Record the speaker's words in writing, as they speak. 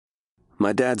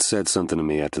My dad said something to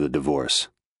me after the divorce.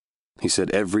 He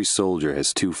said every soldier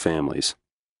has two families,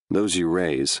 those you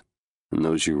raise and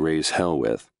those you raise hell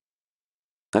with.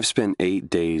 I've spent 8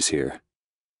 days here.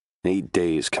 8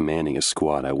 days commanding a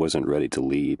squad I wasn't ready to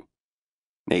lead.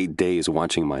 8 days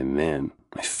watching my men,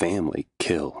 my family,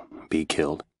 be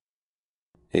killed.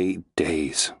 8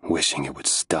 days wishing it would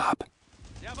stop.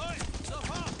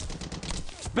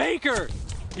 Baker!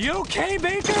 You okay,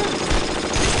 Baker?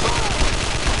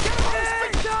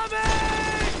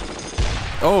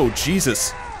 Oh,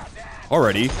 Jesus.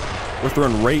 Alrighty. We're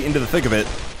thrown right into the thick of it.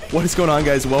 What is going on,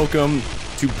 guys? Welcome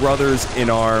to Brothers in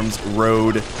Arms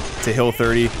Road to Hill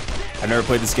 30. I've never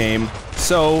played this game,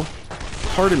 so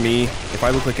pardon me if I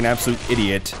look like an absolute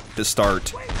idiot to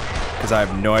start, because I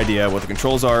have no idea what the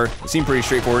controls are. They seem pretty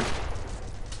straightforward.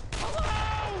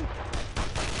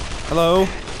 Hello?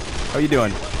 How you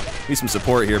doing? Need some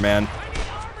support here, man.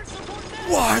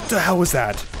 What the hell was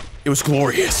that? It was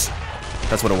glorious.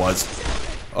 That's what it was.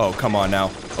 Oh, come on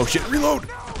now. Oh shit, reload!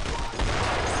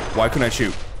 Why couldn't I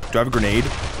shoot? Do I have a grenade?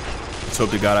 Let's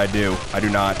hope to God I do. I do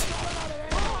not.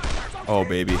 Oh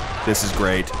baby, this is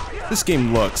great. This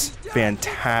game looks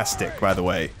fantastic, by the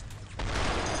way.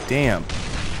 Damn.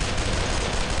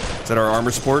 Is that our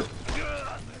armor support?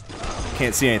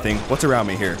 Can't see anything. What's around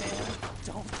me here?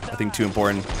 Nothing too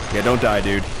important. Yeah, don't die,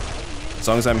 dude. As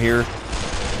long as I'm here,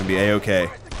 it's gonna be a-okay.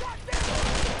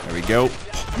 There we go.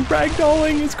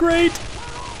 Ragdolling is great.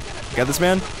 You got this,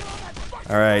 man?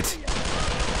 Alright.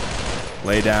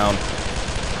 Lay down.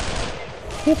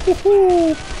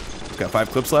 Got 5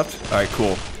 clips left? Alright,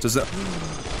 cool. Does that...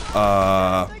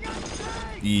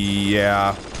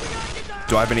 yeah.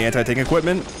 Do I have any anti-tank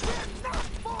equipment?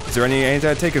 Is there any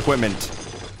anti-tank equipment?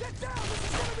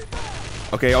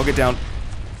 Okay, I'll get down.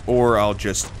 Or I'll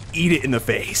just eat it in the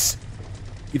face.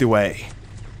 Either way,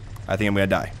 I think I'm gonna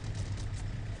die.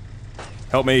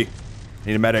 Help me.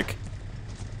 Need a medic.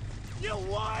 You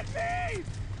want me?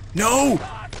 No!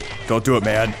 Don't do it,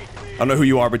 man. I don't know who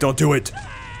you are, but don't do it.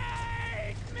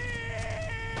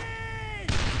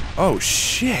 Oh,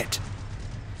 shit.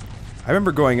 I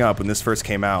remember growing up when this first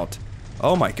came out.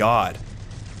 Oh my god.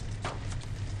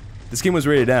 This game was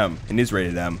rated M, and is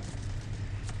rated M.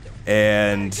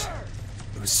 And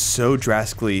it was so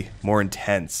drastically more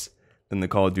intense than the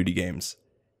Call of Duty games.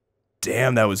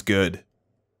 Damn, that was good.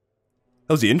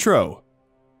 That was the intro.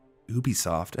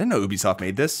 Ubisoft. I didn't know Ubisoft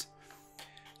made this.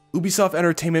 Ubisoft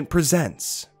Entertainment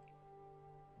presents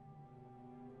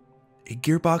a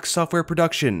Gearbox software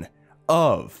production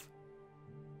of...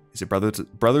 Is it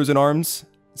Brothers in Arms?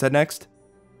 Is that next?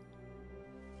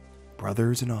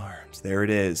 Brothers in Arms. There it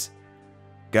is.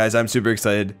 Guys, I'm super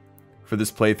excited for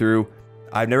this playthrough.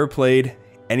 I've never played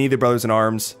any of the Brothers in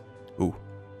Arms. Ooh.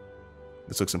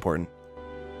 This looks important.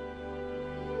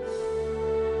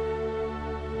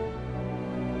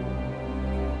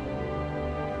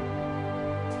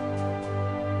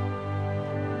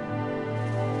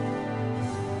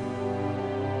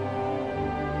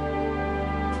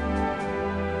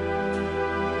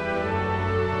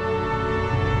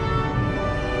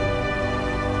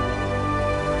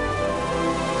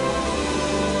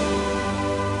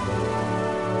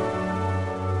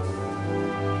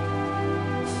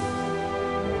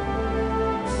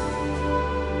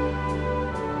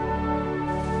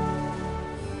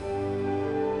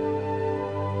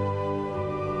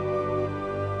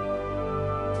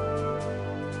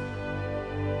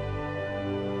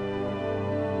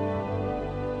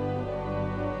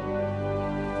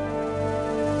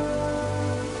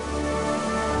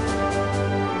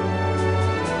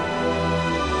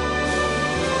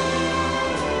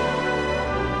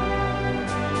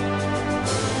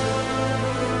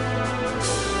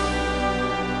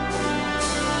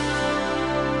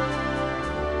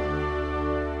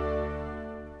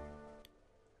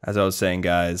 As I was saying,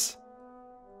 guys,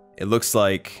 it looks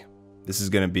like this is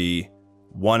going to be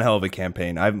one hell of a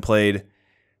campaign. I haven't played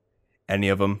any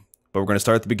of them, but we're going to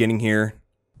start at the beginning here.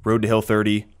 Road to Hill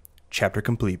 30, chapter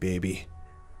complete, baby.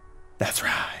 That's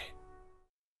right.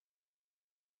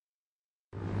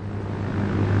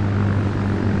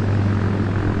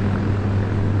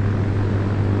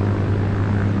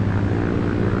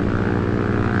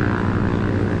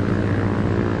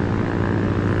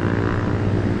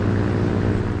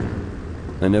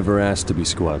 I never asked to be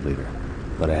squad leader,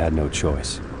 but I had no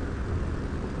choice.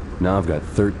 Now I've got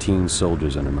 13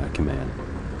 soldiers under my command.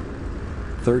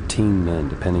 13 men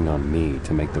depending on me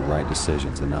to make the right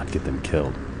decisions and not get them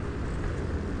killed.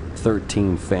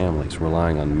 13 families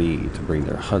relying on me to bring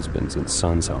their husbands and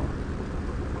sons home.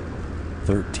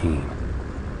 13.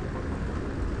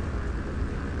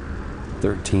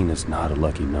 13 is not a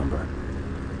lucky number.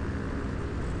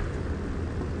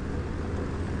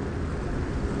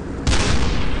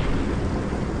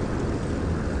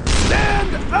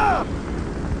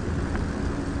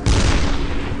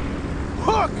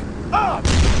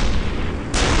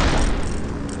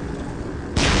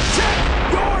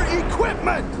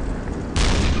 equipment!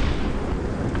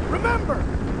 Remember,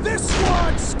 this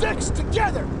squad sticks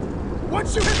together!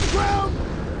 Once you hit the ground,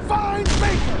 find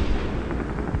Baker!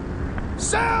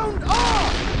 Sound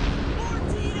off!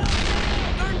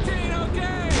 13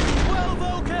 okay! 12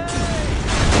 okay!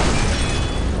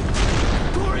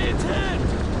 Corey intent!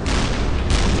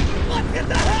 Let's get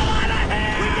the hell out of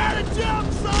here! We gotta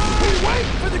jump, son! We wait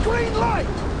for the green light!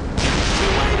 If we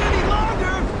wait any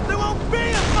longer, there won't be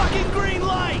a fucking green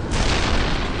light!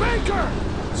 Baker!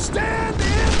 Stand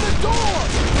in the door!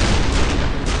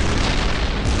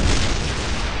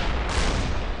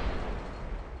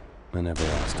 I never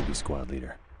asked to be squad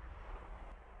leader.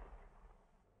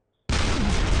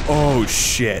 Oh,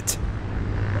 shit.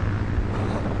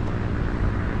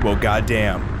 Well,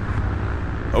 goddamn.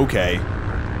 Okay.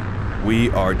 We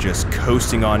are just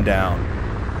coasting on down.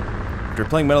 After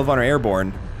playing Medal of Honor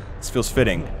Airborne, this feels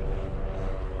fitting.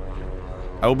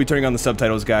 I will be turning on the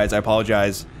subtitles, guys. I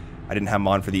apologize. I didn't have them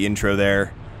on for the intro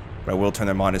there, but I will turn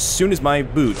them on as soon as my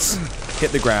boots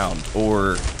hit the ground,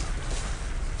 or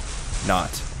not.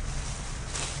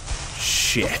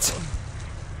 Shit.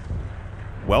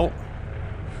 Well,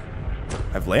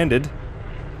 I've landed.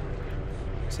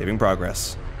 Saving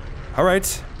progress.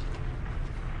 Alright.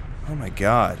 Oh my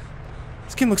god.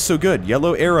 This game looks so good.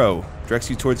 Yellow arrow directs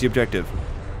you towards the objective.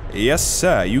 Yes,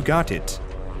 sir, you got it.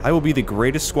 I will be the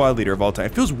greatest squad leader of all time.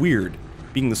 It feels weird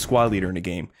being the squad leader in a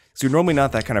game, because you're normally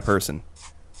not that kind of person.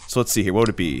 So let's see here. What would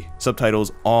it be?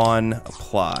 Subtitles on,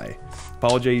 apply.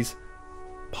 Apologies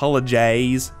for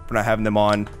not having them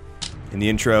on in the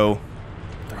intro.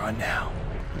 They're on now.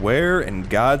 Where in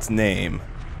God's name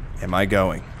am I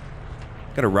going?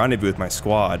 Got a rendezvous with my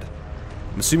squad.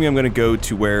 I'm assuming I'm going to go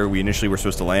to where we initially were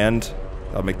supposed to land.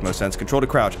 That'll make the most sense. Control to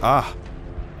crouch. Ah.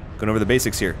 Going over the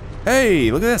basics here.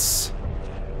 Hey, look at this.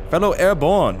 Fellow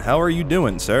Airborne, how are you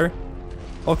doing, sir?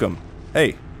 Welcome.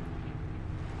 Hey.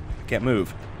 Can't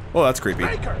move. Oh, that's creepy.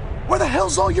 Baker! Where the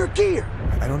hell's all your gear?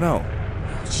 I don't know.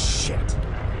 Oh, shit.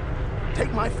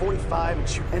 Take my 45 and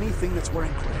shoot anything that's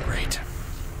wearing gray. Great.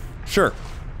 Sure.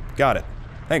 Got it.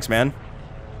 Thanks, man.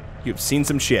 You've seen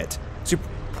some shit. Is your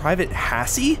Private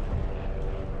Hassie?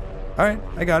 Alright,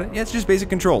 I got it. Yeah, it's just basic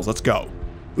controls. Let's go.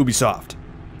 Ubisoft.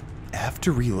 F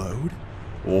to reload?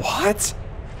 What?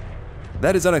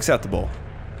 That is unacceptable.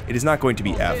 It is not going to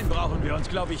be F. Den brauchen wir uns,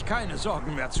 glaube ich, keine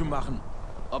Sorgen mehr zu machen.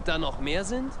 Ob da noch mehr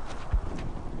sind?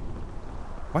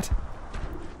 What?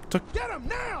 Get him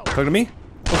now! Talking to me?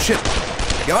 Oh shit.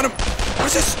 Got him. What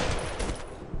is this?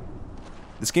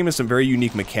 This game has some very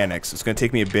unique mechanics. It's going to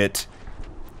take me a bit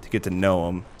to get to know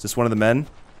them. Is this one of the men?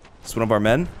 Is this one of our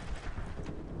men?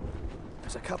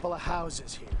 There's a couple of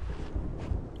houses here.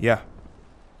 Yeah.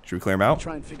 Should we clear them out?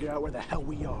 Try and figure out where the hell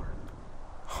we are.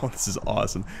 Oh, this is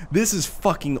awesome. This is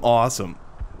fucking awesome.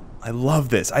 I love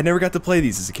this. I never got to play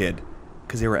these as a kid,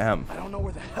 because they were M. I don't know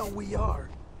where the hell we are,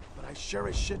 but I sure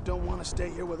as shit don't want to stay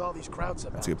here with all these crowds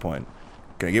about. That's a good point.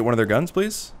 Can I get one of their guns,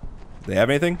 please? Do they have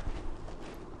anything?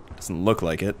 Doesn't look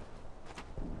like it.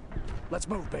 Let's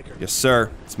move, Baker. Yes,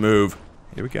 sir. Let's move.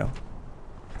 Here we go.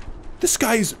 This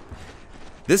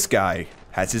guy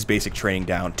has his basic training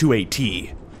down to a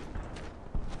T.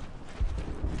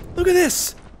 Look at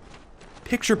this.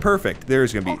 Picture perfect.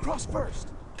 There's gonna be. I'll cross first.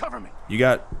 Cover me. You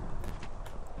got.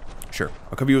 Sure.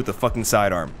 I'll cover you with the fucking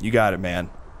sidearm. You got it, man.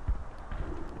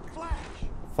 Flash.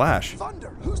 Flash. Thunder.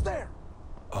 Who's there?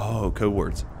 Oh, code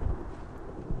words.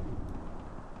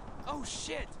 Oh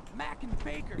shit, Mac and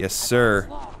Baker. Yes, sir.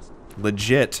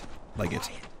 Legit. Like it.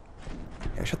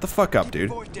 Yeah, shut the fuck up, dude.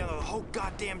 Voice down, or the whole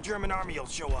goddamn German army will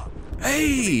show up.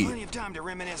 Hey! Plenty of time to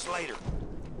reminisce later.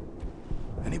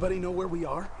 Anybody know where we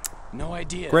are? No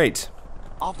idea. Great.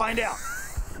 I'll find out.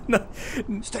 No,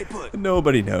 Stay put.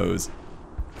 nobody knows.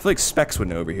 I feel like Specs would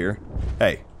know over here.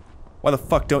 Hey, why the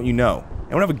fuck don't you know?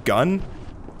 Anyone have a gun?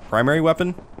 Primary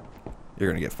weapon? You're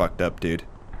gonna get fucked up, dude.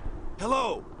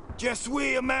 Hello, je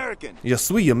suis American. Je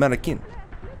suis American.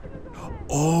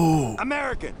 Oh,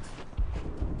 American.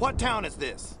 What town is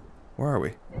this? where are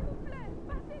we?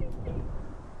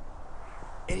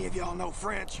 Any of y'all know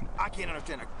French? I can't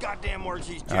understand a goddamn word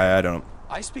she's saying. I don't.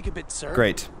 I speak a bit, sir.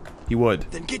 Great. He would.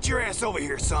 Then get your ass over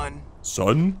here, son.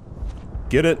 Son?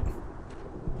 Get it?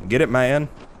 Get it, man?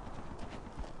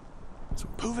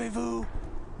 Pouvez-vous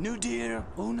nous dire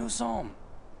où nous sommes?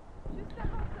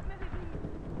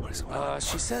 What is going on?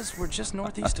 She says we're just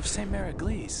northeast of St.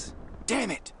 Mary-Église.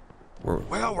 Damn it. We're-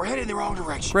 Well, we're heading the wrong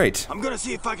direction. Great. I'm gonna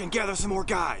see if I can gather some more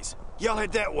guys. Y'all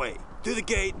head that way, through the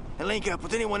gate, and link up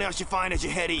with anyone else you find as you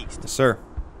head east. Yes, sir.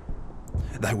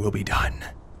 That will be done.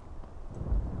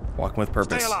 Walking with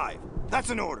purpose. Stay alive. That's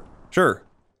an order. Sure.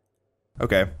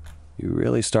 Okay. You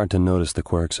really start to notice the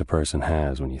quirks a person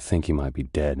has when you think he might be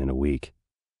dead in a week.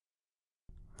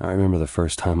 I remember the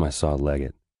first time I saw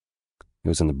Leggett. It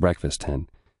was in the breakfast tent.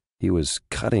 He was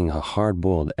cutting a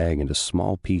hard-boiled egg into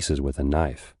small pieces with a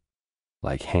knife,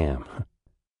 like ham.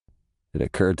 It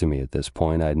occurred to me at this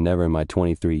point I'd never in my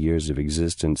 23 years of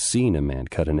existence seen a man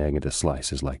cut an egg into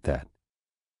slices like that.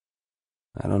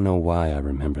 I don't know why I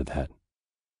remember that.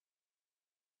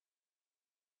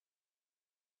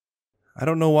 I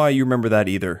don't know why you remember that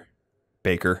either,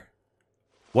 Baker.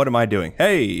 What am I doing?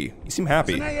 Hey, you seem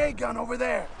happy. There's an AA gun over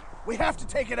there. We have to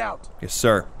take it out. Yes,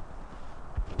 sir.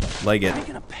 Leggett. Are you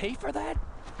gonna pay for that?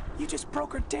 You just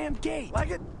broke her damn gate.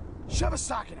 Leggett, shove a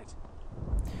sock in it.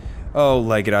 Oh,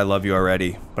 Leggett, I love you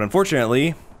already. But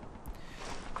unfortunately,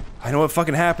 I know what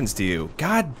fucking happens to you.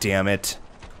 God damn it.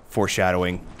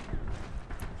 Foreshadowing.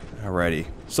 Alrighty.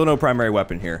 Still no primary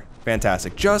weapon here.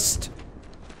 Fantastic. Just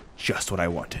what I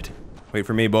wanted. Wait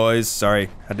for me, boys. Sorry,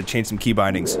 had to change some key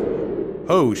bindings.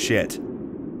 Oh, shit.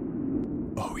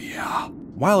 Oh, yeah.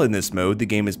 While in this mode, the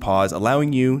game is paused,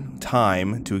 allowing you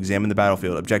time to examine the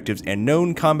battlefield, objectives, and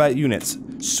known combat units.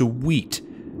 Sweet.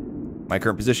 My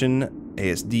current position,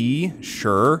 ASD,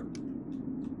 sure.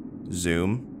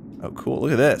 Zoom. Oh, cool.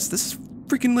 Look at this. This is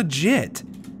freaking legit.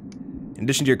 In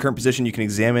addition to your current position, you can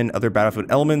examine other battlefield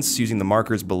elements using the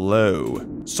markers below.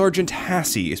 Sergeant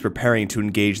Hassey is preparing to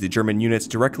engage the German units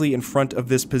directly in front of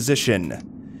this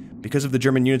position. Because if the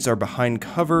German units are behind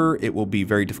cover, it will be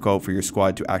very difficult for your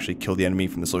squad to actually kill the enemy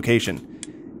from this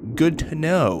location. Good to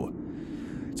know.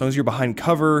 As long as you're behind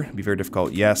cover, it'll be very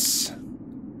difficult. Yes.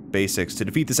 Basics. To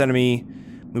defeat this enemy,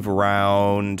 move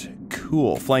around.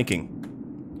 Cool.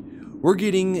 Flanking. We're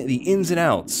getting the ins and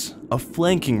outs of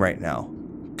flanking right now.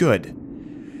 Good.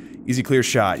 Easy clear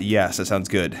shot. Yes, that sounds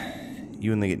good.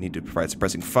 You and Leggett need to provide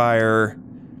suppressing fire.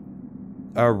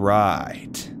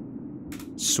 Alright.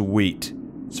 Sweet.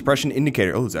 Suppression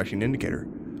indicator. Oh, there's actually an indicator.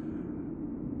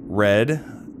 Red.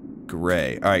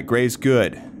 Gray. Alright, gray's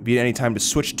good. Be at any time to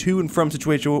switch to and from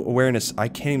situational awareness. I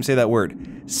can't even say that word.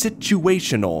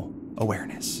 Situational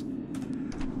awareness.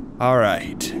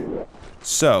 Alright.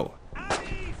 So.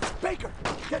 Baker,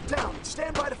 get down and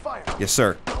stand by the fire. Yes,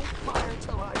 sir. Don't fire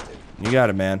until I do. You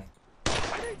got it, man.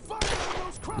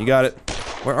 You got it.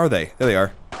 Where are they? There they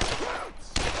are.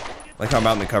 Like how I'm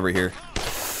out in the cover here.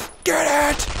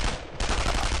 Get it!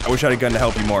 I wish I had a gun to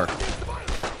help you more.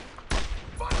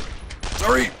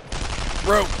 Sorry!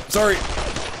 Bro, sorry.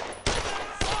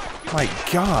 My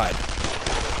god.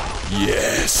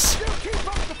 Yes!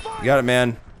 You got it,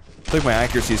 man. I feel like my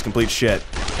accuracy is complete shit.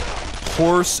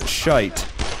 Horse shite.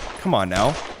 Come on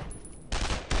now.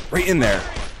 Right in there.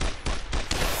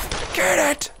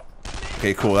 Get it!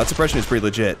 Okay, cool. That suppression is pretty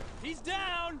legit. He's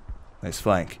down. Nice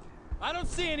flank. I don't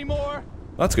see any more.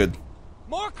 That's good.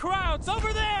 More crowds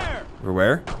over there. Or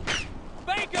where?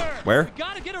 Baker. Where? We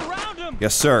gotta get around him.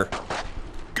 Yes, sir.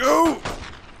 Go!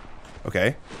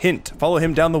 Okay. Hint. Follow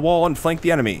him down the wall and flank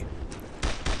the enemy.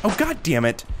 Oh, god damn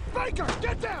it. Baker,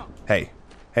 get down. Hey.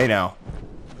 Hey now.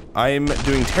 I'm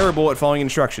doing terrible at following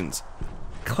instructions.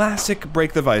 Classic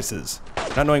break the vices.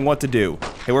 Not knowing what to do.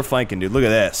 Hey, we're flanking, dude. Look at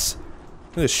this.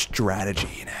 Look at this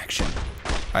strategy in action.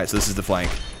 Alright, so this is the flank.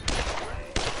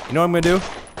 You know what I'm gonna do?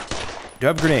 Do I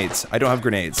have grenades? I don't have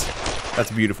grenades.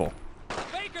 That's beautiful.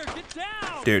 Baker, get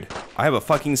down. Dude, I have a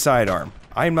fucking sidearm.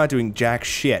 I am not doing jack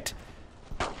shit.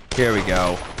 Here we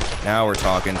go. Now we're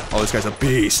talking. Oh, this guy's a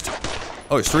beast.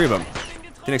 Oh, there's 3 of them.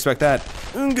 Didn't expect that.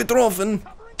 Getroffen.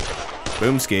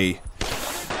 Boom ski.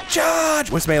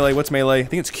 Charge! What's melee? What's melee? I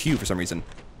think it's Q for some reason.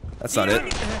 That's not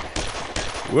it.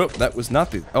 Whoop, that was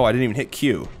not the... Oh, I didn't even hit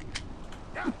Q.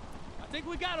 I think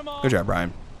we got him all. Good job,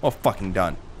 Brian. Well fucking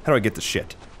done. How do I get this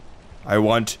shit? I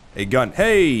want a gun.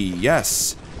 Hey,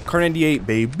 yes. Car 98,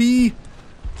 baby.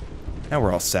 Now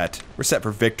we're all set. We're set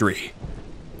for victory.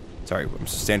 Sorry, I'm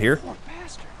supposed to stand here? Poor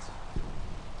bastards.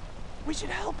 We should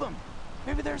help them.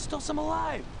 Maybe there's still some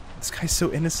alive. This guy's so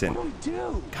innocent. What do we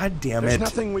do? God damn There's it.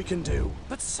 nothing we can do.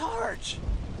 But Sarge.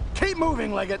 Keep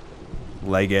moving, Leggett.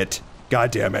 Leggett.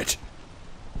 God damn it.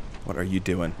 What are you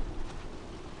doing?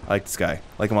 I like this guy. I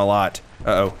like him a lot.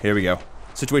 Uh-oh, here we go.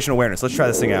 Situational awareness. Let's try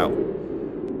this thing out.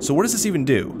 So what does this even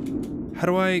do? How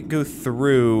do I go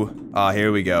through? Ah,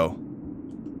 here we go.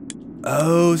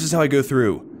 Oh, this is how I go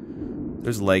through.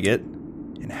 There's Leggett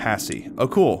and Hassey. Oh,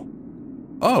 cool.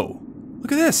 Oh,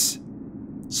 look at this.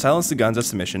 Silence the guns at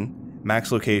submission.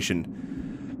 Max location.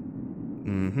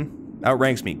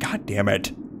 Outranks me. God damn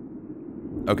it.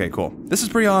 Okay, cool. This is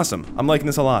pretty awesome. I'm liking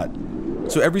this a lot.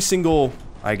 So every single,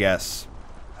 I guess,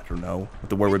 I don't know what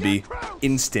the word would be,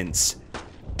 instance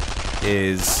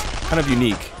is kind of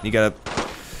unique. You gotta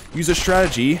Use a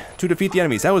strategy to defeat the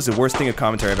enemies. That was the worst thing of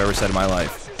commentary I've ever said in my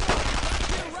life.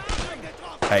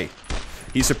 Hey,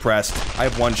 he's suppressed. I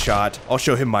have one shot. I'll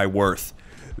show him my worth.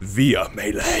 Via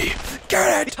melee.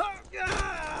 Get it!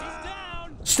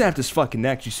 Snapped his fucking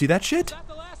neck. Did you see that shit?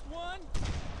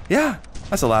 Yeah,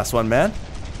 that's the last one, man.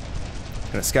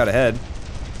 Gonna scout ahead.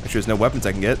 Make sure there's no weapons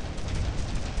I can get.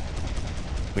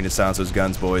 We need to silence those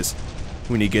guns, boys.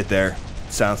 We need to get there.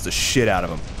 Silence the shit out of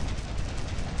them.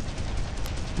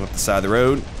 Move up the side of the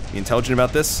road. Be intelligent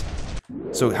about this.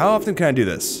 So how often can I do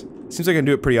this? Seems like I can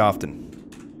do it pretty often.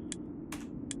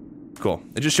 Cool.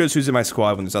 It just shows who's in my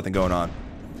squad when there's nothing going on.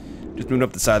 Just moving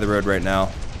up the side of the road right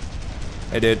now.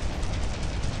 Hey, dude.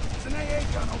 There's an AA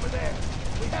gun over there.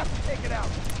 We have to take it out.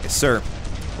 Yes, sir.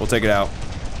 We'll take it out.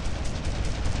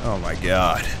 Oh my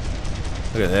god.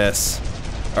 Look at this.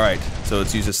 Alright, so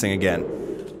let's use this thing again.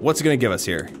 What's it gonna give us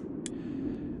here?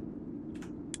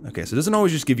 Okay, so it doesn't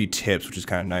always just give you tips, which is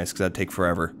kind of nice, because that'd take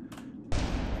forever.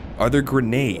 Are there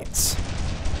grenades?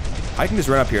 I can just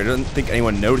run up here. I don't think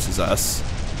anyone notices us.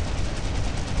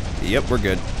 Yep, we're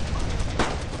good.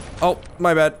 Oh,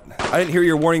 my bad. I didn't hear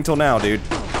your warning till now, dude.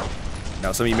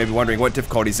 Now, some of you may be wondering, what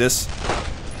difficulty is this?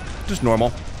 Just normal.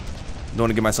 Don't want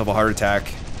to give myself a heart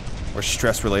attack. Or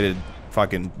stress-related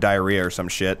fucking diarrhea or some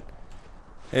shit.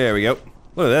 There we go.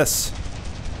 Look at this.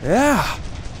 Yeah!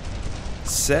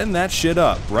 Setting that shit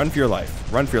up. Run for your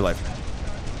life. Run for your life.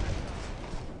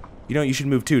 You know, you should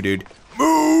move too, dude.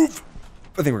 Move!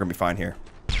 I think we're gonna be fine here.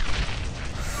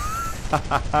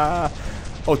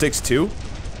 Oh, it takes two?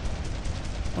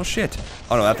 Oh, shit.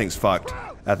 Oh, no, that thing's fucked.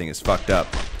 That thing is fucked up.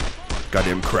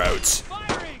 Goddamn crowds.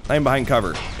 I am behind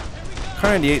cover.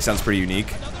 Car 98 sounds pretty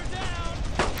unique.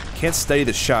 Can't study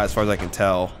the shot as far as I can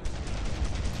tell.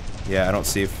 Yeah, I don't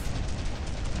see if...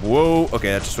 Whoa. Okay,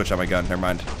 I have to switch out my gun. Never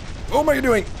mind. What am I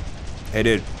doing? Hey,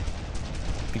 dude.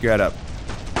 Pick your head up.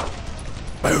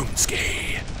 Boom,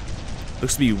 ski.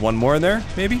 Looks to be one more in there,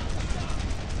 maybe?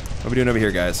 What are we doing over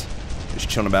here, guys? Just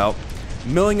chilling about.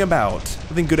 Milling about.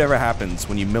 Nothing good ever happens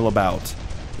when you mill about.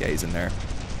 Yeah, he's in there.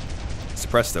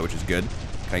 Suppressed, though, which is good.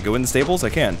 Can I go in the stables?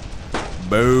 I can.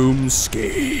 Boom,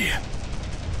 ski.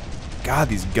 God,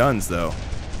 these guns, though.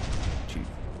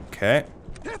 Okay.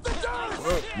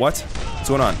 What? What's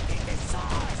going on?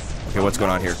 Okay, what's going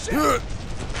on here?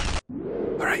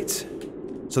 Alright.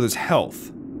 So there's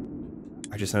health.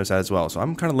 I just noticed that as well. So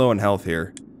I'm kind of low on health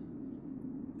here.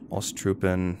 Also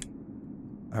trooping.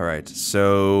 Alright,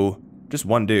 so... just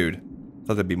one dude.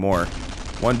 Thought there'd be more.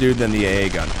 One dude, then the AA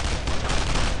gun.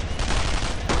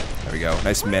 There we go.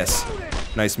 Nice miss.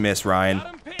 Nice miss, Ryan.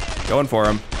 Going for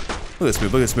him. Look at this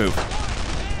move, look at this move.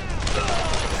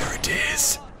 There it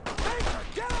is.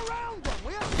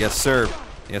 Yes, sir.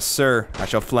 Yes, sir. I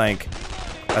shall flank.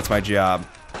 That's my job.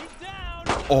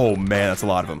 Oh, man, that's a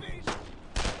lot of them.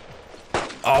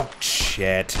 Oh,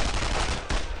 shit.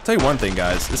 I'll tell you one thing,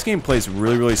 guys. This game plays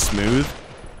really, really smooth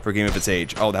for a game of its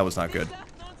age. Oh, that was not good.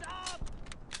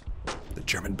 The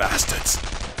German bastards.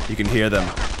 You can hear them.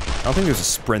 I don't think there's a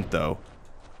sprint, though.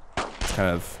 It's kind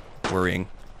of worrying.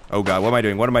 Oh, God. What am I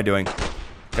doing? What am I doing?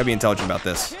 Gotta be intelligent about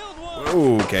this.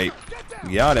 Okay.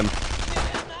 Got him.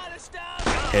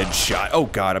 Headshot. Oh,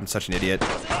 God. I'm such an idiot.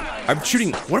 I'm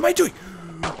shooting. What am I doing?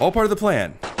 All part of the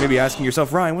plan. Maybe asking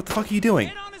yourself, Ryan, what the fuck are you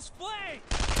doing?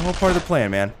 It's all part of the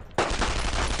plan, man.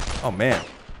 Oh, man.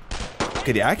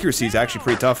 Okay, the accuracy is actually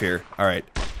pretty tough here. Alright.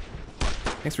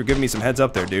 Thanks for giving me some heads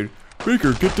up there, dude.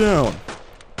 Baker, get down.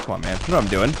 Come on, man. You know what I'm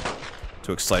doing.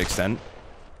 To a slight extent.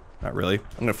 Not really.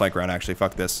 I'm gonna flank around, actually.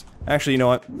 Fuck this. Actually, you know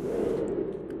what?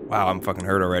 Wow, I'm fucking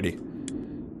hurt already.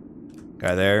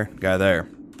 Guy there. Guy there.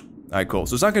 Alright, cool.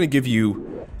 So it's not gonna give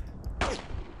you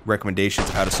recommendations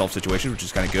of how to solve situations, which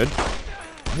is kind of good.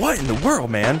 What in the world,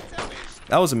 man?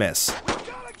 That was a miss.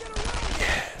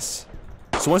 Yes.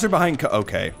 So once they're behind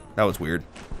okay. That was weird.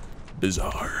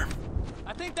 Bizarre.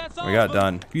 We got it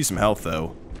done. Could use some health,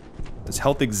 though. Does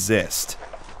health exist?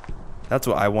 That's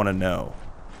what I want to know.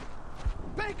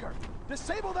 Baker,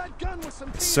 disable that gun with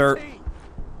some TNT. Sir,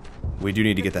 we do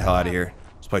need to get the hell out of here.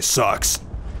 This place sucks.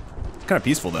 It's kind of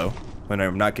peaceful, though. When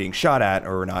I'm not getting shot at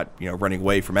or not, you know, running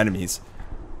away from enemies.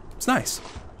 It's nice.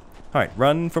 Alright,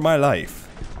 run for my life.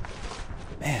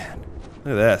 Man,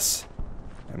 look at this.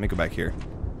 Let me go back here.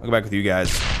 I'll go back with you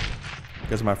guys. You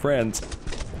guys are my friends.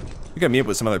 We gotta meet up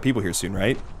with some other people here soon,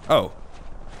 right? Oh.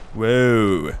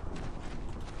 Whoa.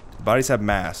 Bodies have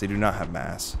mass. They do not have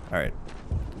mass. Alright.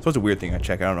 So it's a weird thing I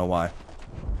check. I don't know why.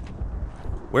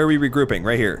 Where are we regrouping?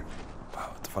 Right here. Oh,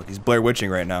 what the fuck? He's Blair Witching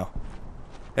right now.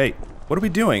 Hey, what are we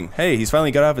doing? Hey, he's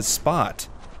finally got out of his spot.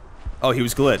 Oh, he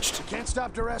was glitched. Can't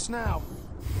stop to rest now.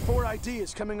 4 ID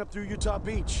is coming up through Utah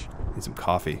Beach. Need some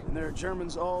coffee. And there are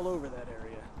Germans all over that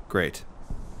area. Great.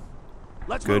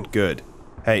 Let's Good, move. good.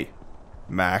 Hey,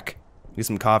 Mac. Need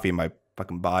some coffee in my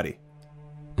fucking body.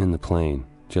 In the plane,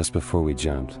 just before we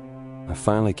jumped, I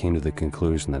finally came to the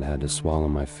conclusion that I had to swallow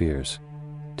my fears,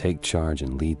 take charge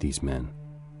and lead these men.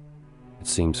 It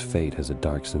seems fate has a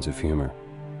dark sense of humor.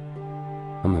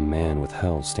 I'm a man with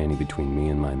hell standing between me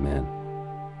and my men.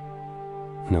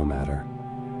 No matter.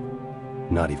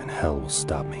 Not even hell will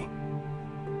stop me.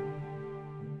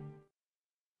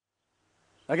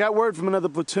 I got word from another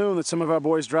platoon that some of our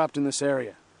boys dropped in this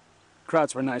area.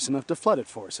 Krauts were nice enough to flood it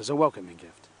for us as a welcoming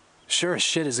gift. Sure as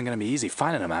shit isn't gonna be easy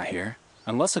finding them out here.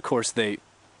 Unless, of course, they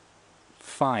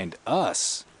find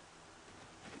us.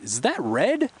 Is that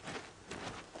Red?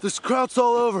 There's Krauts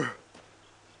all over.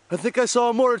 I think I saw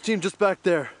a mortar team just back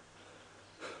there.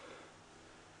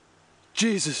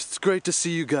 Jesus, it's great to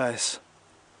see you guys.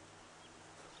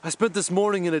 I spent this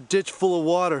morning in a ditch full of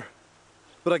water,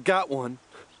 but I got one.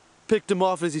 Picked him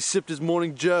off as he sipped his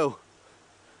morning joe.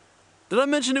 Did I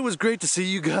mention it was great to see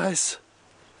you guys?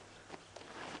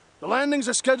 The landings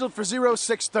are scheduled for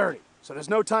 0630, so there's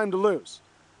no time to lose.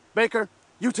 Baker,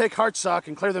 you take Hartsock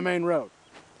and clear the main road.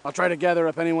 I'll try to gather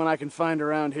up anyone I can find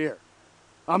around here.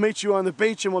 I'll meet you on the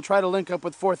beach and we'll try to link up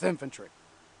with 4th Infantry.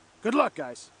 Good luck,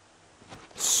 guys.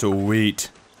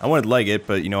 Sweet. I wanted to leg it,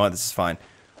 but you know what? This is fine.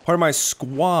 Part of my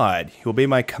squad. He will obey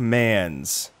my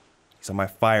commands. He's on my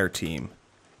fire team.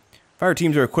 Fire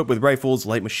teams are equipped with rifles,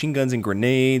 light machine guns, and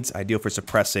grenades, ideal for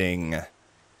suppressing.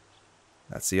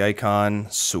 That's the icon.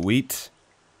 Sweet.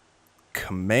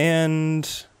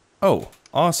 Command. Oh,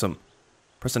 awesome.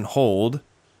 Press and hold,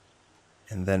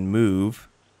 and then move.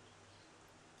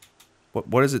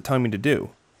 What is it telling me to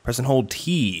do? Press and hold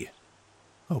T.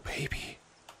 Oh, baby.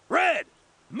 Red!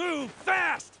 Move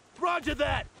fast! Roger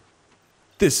that!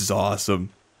 This is awesome.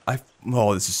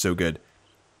 Oh, this is so good.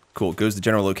 Cool. Goes to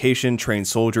general location. Trained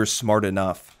soldier. Smart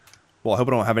enough. Well, I hope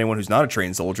I don't have anyone who's not a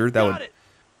trained soldier. That would.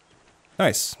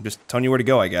 Nice. I'm just telling you where to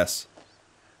go, I guess.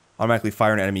 Automatically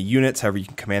fire on enemy units. However, you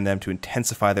can command them to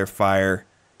intensify their fire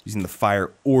using the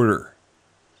fire order.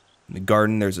 In the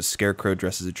garden, there's a scarecrow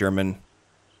dressed as a German.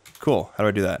 Cool. How do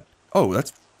I do that? Oh,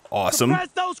 that's awesome. Suppress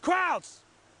those crowds!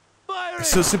 Fire It's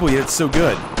so simple, yet it's so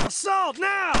good. Assault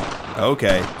now!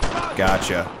 Okay.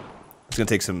 Gotcha. It's gonna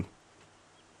take some...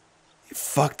 You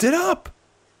fucked it up!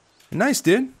 Nice,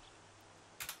 dude.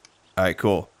 Alright,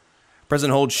 cool. Press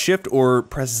and hold shift or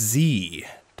press Z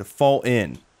to fall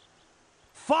in.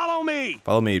 Follow me!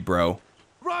 Follow me, bro.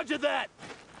 Roger that!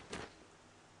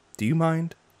 Do you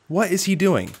mind? What is he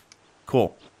doing?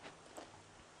 Cool.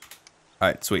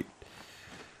 Alright, sweet.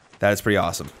 That is pretty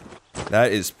awesome.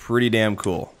 That is pretty damn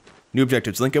cool. New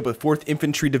objectives. Link up with 4th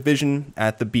Infantry Division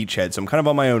at the beachhead. So I'm kind of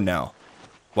on my own now.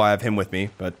 Well, I have him with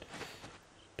me, but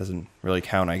doesn't really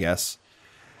count, I guess.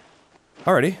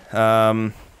 Alrighty.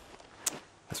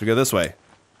 Let's go this way.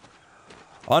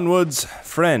 Onwards,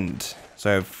 friend.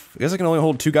 So I guess I can only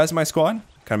hold 2 guys in my squad.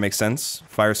 Kind of makes sense.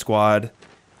 Fire squad,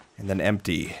 and then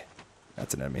empty.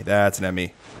 That's an enemy. That's an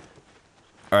enemy.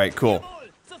 Alright, cool.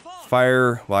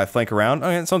 Fire while I flank around. Oh,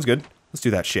 yeah, that sounds good. Let's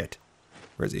do that shit.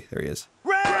 Where is he? There he is.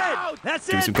 Red! That's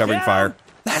Give me it! some covering down! fire.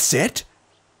 That's it?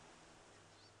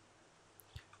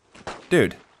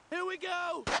 Dude, Here we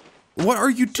go! what are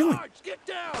you doing? Charge! Get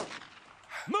down!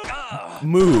 Move!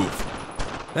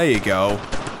 Move. There you go.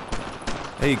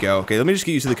 There you go. Okay, let me just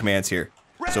get used to the commands here.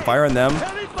 So fire on them.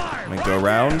 Heavy fire! I'm gonna go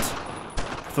around.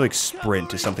 I feel like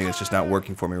sprint is something that's just not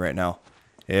working for me right now.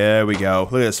 There we go.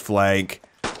 Look at this flank.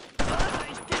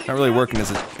 Not really working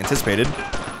as anticipated.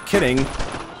 Kidding.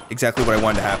 Exactly what I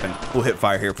wanted to happen. We'll hit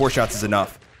fire here. 4 shots is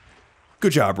enough.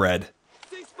 Good job, Red.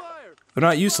 They're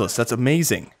not useless. That's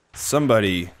amazing.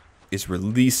 Somebody is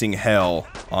releasing hell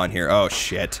on here. Oh,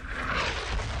 shit.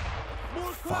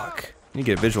 Fuck. I need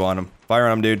to get a visual on him. Fire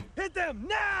on him, dude. Hit them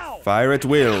now! Fire at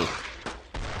will.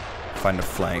 Find a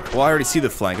flank. Well, I already see the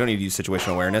flank. I don't need to use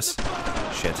situational awareness.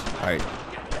 Shit. Alright.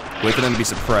 Wait for them to be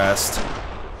suppressed.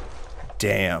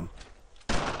 Damn.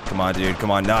 Come on, dude.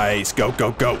 Come on. Nice. Go,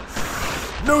 go, go.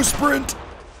 No sprint.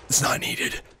 It's not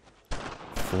needed.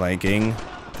 Flanking.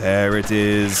 There it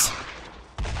is.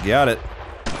 Got it.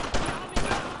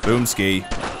 Boomski.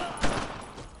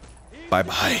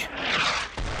 Bye-bye.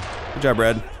 Good job,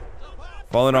 Red.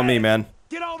 Falling on me, man.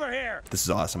 Get over here! This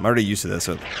is awesome. I'm already used to this.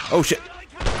 So oh, shit.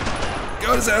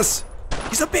 Go to this.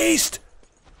 He's a beast.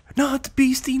 Not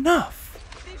beast enough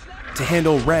to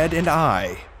handle Red and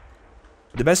I.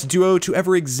 The best duo to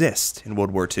ever exist in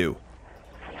World War II.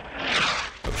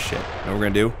 Oh, shit. You know what we're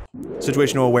gonna do?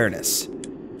 Situational awareness.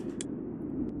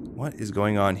 What is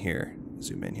going on here?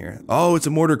 Zoom in here. Oh, it's a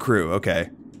mortar crew. Okay.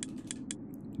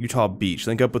 Utah Beach.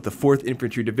 Link up with the 4th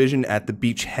Infantry Division at the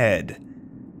beach head.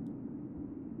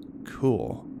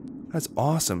 Cool. That's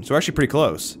awesome. So we're actually pretty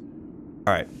close.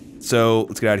 Alright, so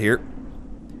let's get out of here.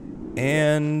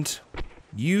 And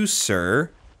you, sir,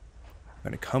 are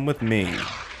going to come with me.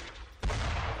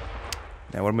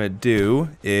 Now what I'm going to do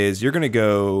is you're going to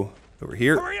go over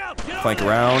here, flank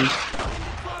around,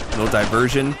 little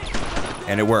diversion,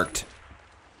 and it worked.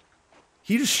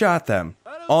 He just shot them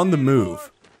on the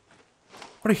move.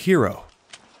 What a hero.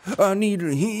 I need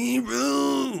a hero.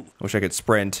 I wish I could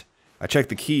sprint. I checked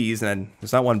the keys and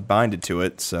there's not one binded to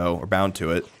it, so, or bound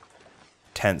to it.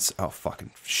 Tense. Oh,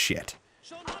 fucking shit.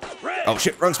 Oh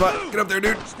shit, wrong spot. Get up there,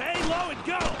 dude. Stay low and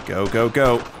go. Go, go,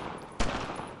 go.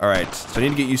 Alright, so I need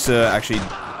to get used to actually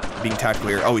being tactical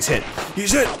here. Oh, he's hit.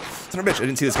 He's hit! Son of a bitch, I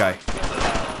didn't see this guy.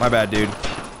 My bad, dude.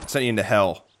 I sent you into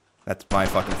hell. That's my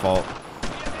fucking fault.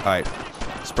 Alright.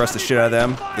 Suppress the shit out of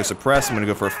them. They're suppressed. I'm gonna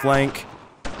go for a flank.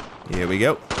 Here we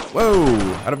go. Whoa!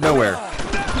 Out of nowhere.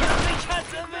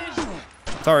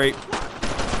 Sorry.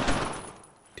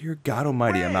 Dear God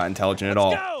Almighty, I'm not intelligent at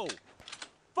all.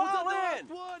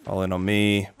 Fall in on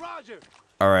me.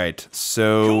 Alright,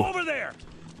 so... Over there.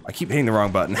 I keep hitting the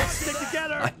wrong button. Stick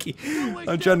together.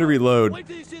 I'm trying to reload. Wait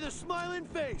till you see the smiling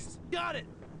face. Got it.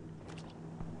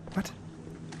 What?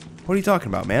 What are you talking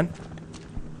about, man?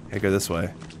 Okay, go this way.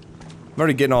 I'm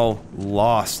already getting all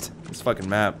lost. This fucking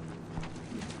map.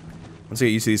 Once I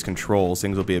get used to these controls,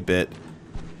 things will be a bit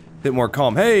more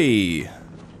calm. Hey!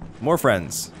 More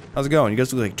friends. How's it going? You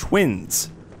guys look like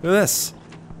twins. Look at this.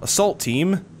 Assault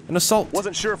team. An assault.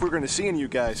 Wasn't sure if we were going to see you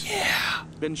guys. Yeah.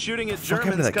 Been shooting at Fuck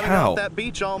happened to Germans that coming cow? off that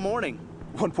beach all morning.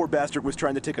 One poor bastard was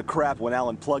trying to take a crap when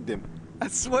Alan plugged him. I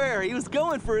swear, he was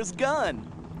going for his gun.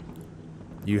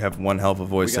 You have one hell of a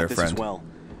voice We got there, this friend. as well.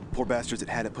 Poor bastards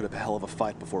had to put up a hell of a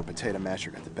fight before Potato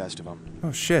Masher got the best of them.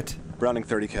 Oh, shit. Browning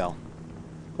 30 cal.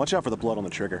 Watch out for the blood on the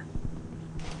trigger.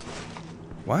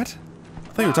 What?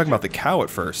 I thought you were talking about the cow at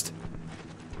first.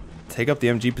 Take up the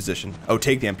MG position. Oh,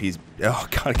 take the MPs. Oh,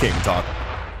 God, I can't even talk.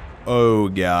 Oh,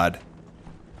 God.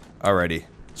 Alrighty.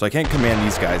 So I can't command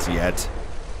these guys yet.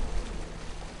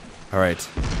 Alright.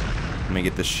 Let me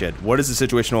get this shit. What is the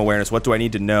situational awareness? What do I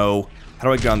need to know? How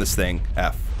do I get on this thing?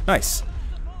 F. Nice.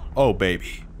 Oh,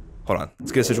 baby. Hold on.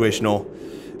 Let's get a situational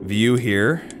view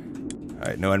here.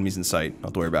 Alright, no enemies in sight. Don't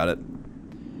have to worry about it.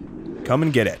 Come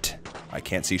and get it. I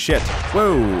can't see shit.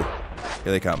 Whoa!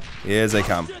 Here they come. Here they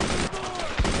come.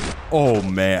 Oh,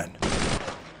 man.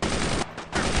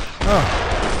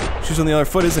 Oh. She's on the other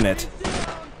foot, isn't it?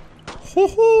 Ho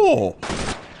ho!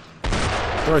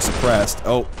 Very suppressed.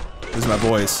 Oh, this is my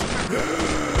voice.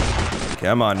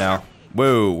 Come on now.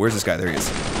 Whoa, where's this guy? There he is.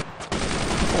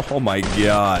 Oh my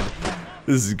God.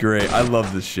 This is great. I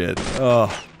love this shit. Oh.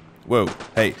 Whoa.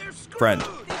 Hey, friend.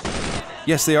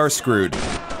 Yes, they are screwed.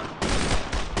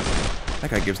 That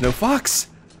guy gives no fucks.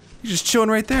 He's just chilling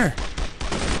right there.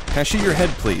 Can I shoot your head,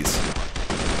 please?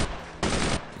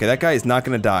 Okay, that guy is not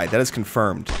gonna die. That is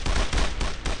confirmed.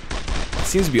 It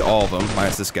seems to be all of them,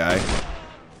 minus this guy.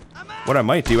 What I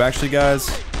might do, actually, guys,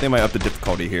 they might up the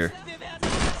difficulty here. I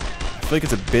feel like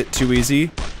it's a bit too easy.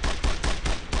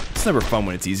 It's never fun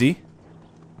when it's easy.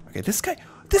 Okay, this guy,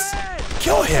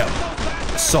 kill him!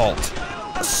 Assault.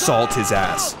 Assault his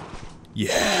ass.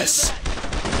 Yes!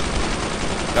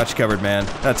 Got you covered, man.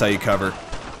 That's how you cover.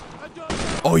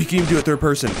 Oh, you can even do it third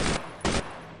person.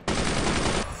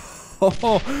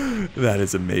 Oh, that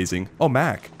is amazing. Oh,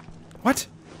 Mac. What?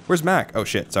 Where's Mac? Oh,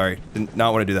 shit. Sorry. Did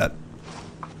not want to do that.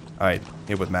 Alright,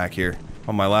 hit with Mac here.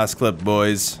 On my last clip,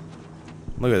 boys.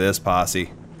 Look at this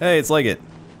posse. Hey, it's Leggett.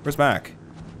 Where's Mac?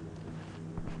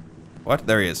 What?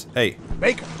 There he is. Hey.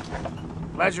 Baker,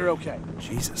 glad you're okay.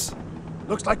 Jesus.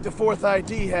 Looks like the 4th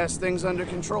ID has things under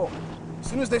control. As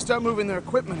soon as they start moving their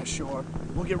equipment ashore,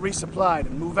 we'll get resupplied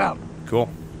and move out. Cool.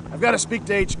 I've got to speak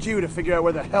to HQ to figure out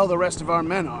where the hell the rest of our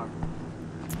men are.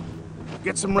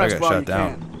 Get some rest while you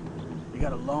can. We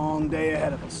got a long day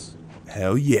ahead of us.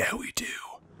 Hell yeah, we do.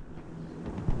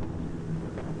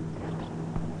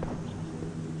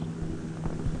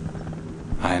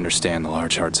 I understand the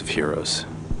large hearts of heroes,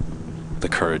 the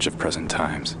courage of present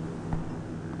times.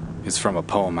 It's from a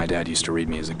poem my dad used to read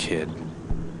me as a kid.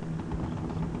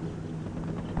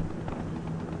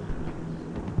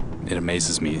 It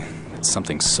amazes me that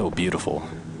something so beautiful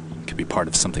could be part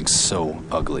of something so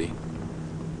ugly.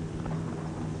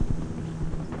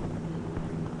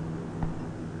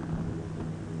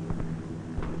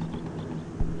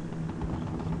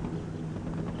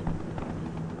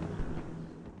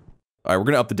 Alright, we're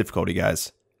gonna up the difficulty,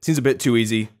 guys. Seems a bit too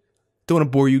easy. Don't want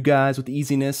to bore you guys with the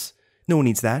easiness. No one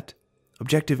needs that.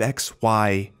 Objective X,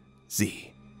 Y,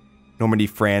 Z. Normandy,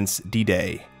 France,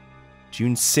 D-Day.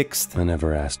 June 6th. I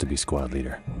never asked to be squad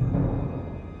leader.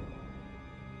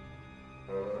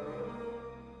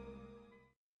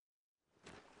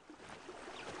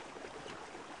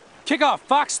 Kickoff,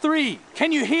 Fox 3.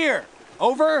 Can you hear?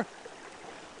 Over.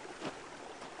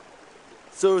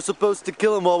 So we're supposed to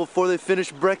kill them all before they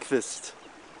finish breakfast.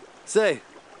 Say,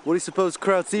 what do you suppose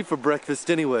Krauts eat for breakfast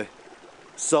anyway?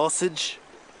 Sausage?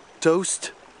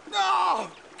 Toast? Oh,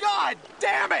 God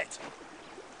damn it!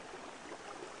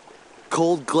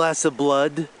 Cold glass of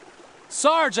blood?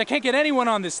 Sarge, I can't get anyone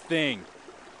on this thing.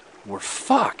 We're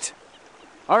fucked.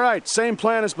 All right, same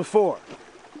plan as before.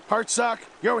 Hartsock,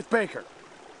 you're with Baker.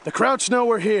 The Krauts know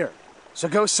we're here, so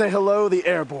go say hello the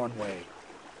airborne way.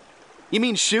 You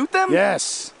mean shoot them?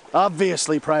 Yes,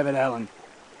 obviously, Private Allen.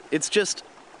 It's just,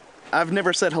 I've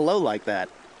never said hello like that.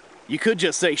 You could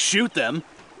just say shoot them.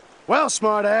 Well,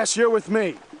 smartass, you're with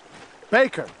me.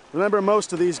 Baker, remember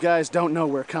most of these guys don't know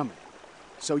we're coming.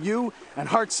 So you and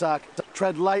Hartsock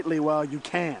tread lightly while you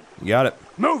can. You got it.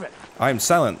 Move it! I am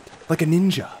silent, like a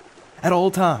ninja, at all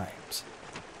times.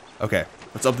 Okay,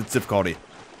 let's up the difficulty.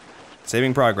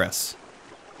 Saving progress.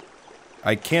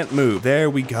 I can't move. There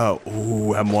we go.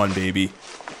 Ooh, M1, baby.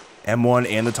 M1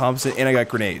 and the Thompson, and I got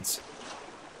grenades.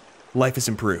 Life is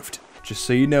improved. Just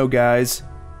so you know, guys,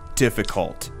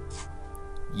 difficult.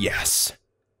 Yes.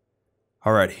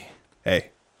 Alrighty.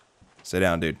 Hey, stay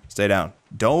down, dude. Stay down.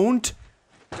 Don't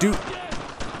do... You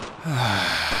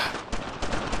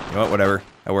know what? Whatever.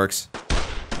 That works.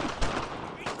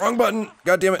 Wrong button.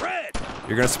 God damn it.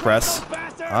 You're gonna suppress.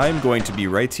 I'm going to be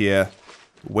right here,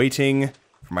 waiting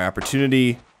for my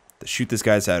opportunity to shoot this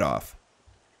guy's head off.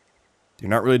 You're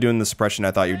not really doing the suppression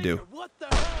I thought you'd do. What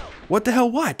the hell? What the hell?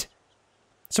 What?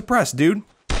 Suppress, dude.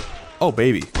 Oh,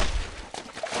 baby.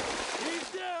 He's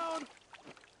down.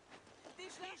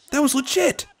 That was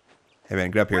legit. Hey,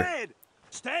 man, get up here. Red,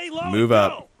 stay low. Move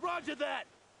and up. go. Roger that.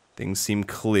 Things seem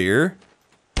clear.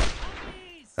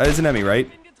 That is an enemy, right?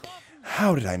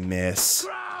 How did I miss?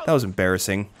 That was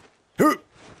embarrassing.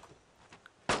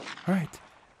 Alright.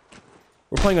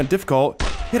 We're playing on difficult,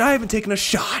 yet I haven't taken a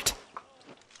shot.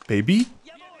 Baby?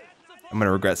 I'm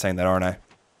gonna regret saying that, aren't I?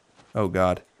 Oh,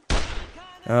 God.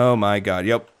 Oh, my God.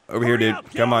 Yep. Over here, dude.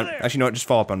 Come on. Actually, you know what? Just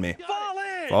fall up on me. Fall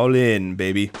in. Fall in,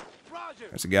 baby. Roger.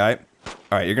 There's a guy.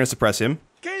 Alright, you're gonna suppress him.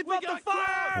 Keep up the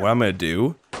fire. What I'm gonna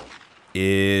do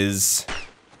is...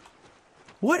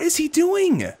 What is he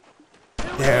doing?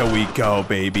 There we go,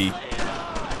 baby.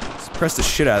 Suppress the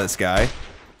shit out of this guy.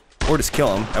 Or just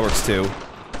kill him. That works too.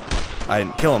 I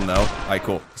didn't kill him though. Alright,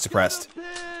 cool. He's suppressed.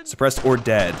 Suppressed or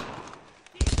dead.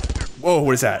 Whoa,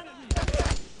 what is that?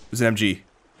 It was an MG.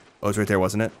 Oh, it's right there,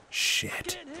 wasn't it?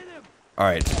 Shit.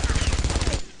 Alright.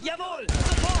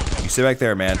 You stay back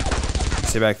there, man. You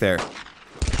stay back there.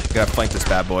 You gotta flank this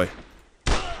bad boy.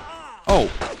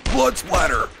 Oh, blood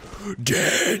splatter.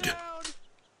 Dead.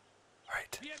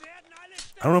 Alright.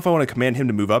 I don't know if I want to command him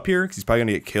to move up here, because he's probably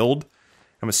gonna get killed.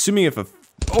 I'm assuming if a...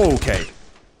 Oh, okay.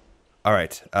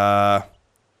 Alright,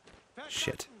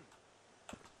 shit.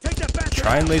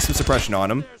 Try and lay some suppression on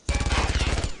him.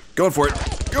 Going for it.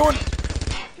 Going.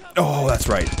 Oh, that's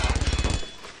right.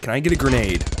 Can I get a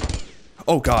grenade?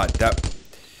 Oh, God, that...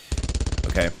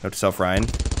 Okay, note to self, Ryan.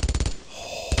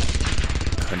 Oh,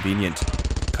 convenient.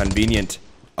 Convenient.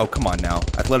 Oh, come on now.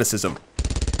 Athleticism.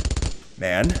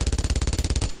 Man.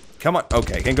 Come on.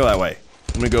 Okay, can't go that way.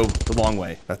 I'm gonna go the long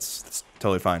way. That's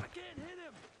totally fine.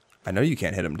 I know you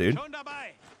can't hit him, dude.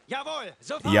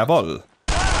 Jawohl.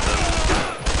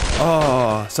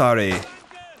 Oh, sorry.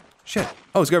 Shit.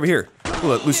 Oh, let's go over here.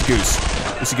 Ooh, loosey goose.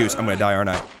 Loosey goose. I'm gonna die, aren't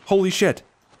I? Holy shit.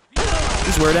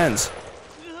 This is where it ends.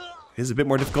 It is a bit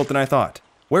more difficult than I thought.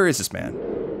 Where is this man?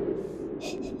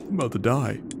 Oh, I'm about to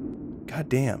die. God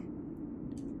damn.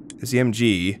 There's the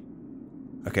MG.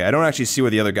 Okay, I don't actually see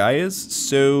where the other guy is,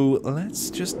 so let's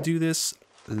just do this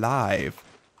live.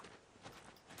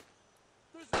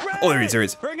 Oh, there he is, there he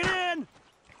is. Bring it in.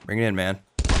 Bring it in, man.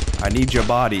 I need your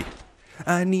body.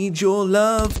 I need your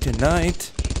love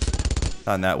tonight.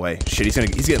 Not in that way. Shit, he's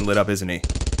getting lit up, isn't he?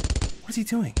 What is he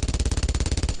doing?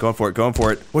 Going for it, going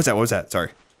for it. What was that? What was that? Sorry.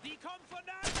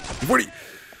 40.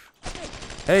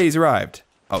 Hey, he's arrived.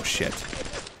 Oh, shit.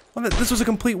 Well, this was a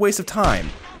complete waste of time.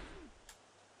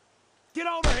 Get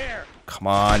over here. Come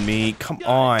on, me. Come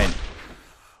on.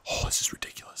 Oh, this is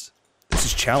ridiculous. This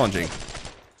is challenging.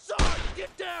 Sarge,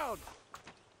 get down.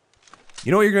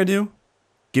 You know what you're gonna do?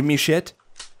 Give me shit?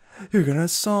 You're gonna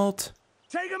assault.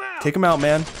 Take him out. Take him out,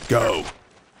 man. Go.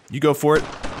 You go for it.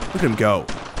 Look at him go.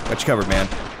 Got you covered, man.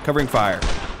 Covering fire.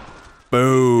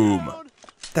 Boom.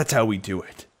 That's how we do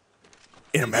it.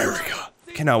 In America.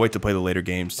 Cannot wait to play the later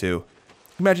games, too.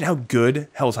 Imagine how good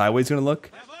Hell's Highway is gonna look.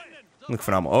 Look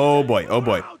phenomenal. Oh boy, oh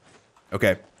boy.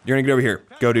 Okay, you're gonna get over here.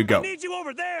 Go, dude, go. I need you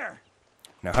over there.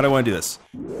 Now, how do I want to do this?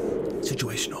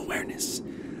 Situational awareness.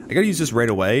 I gotta use this right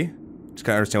away. Just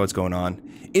kind of understand what's going on.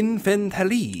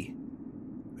 Infantry.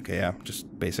 Okay, yeah,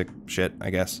 just basic shit, I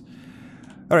guess.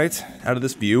 All right, out of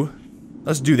this view.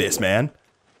 Let's do this, man.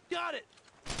 Got it.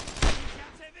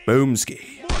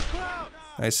 Boomski.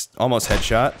 Nice, almost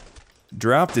headshot.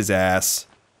 Dropped his ass.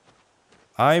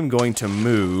 I'm going to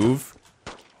move.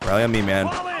 Rally on me, man.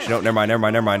 No, never mind, never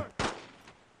mind, never mind.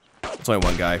 It's only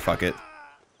one guy, fuck it.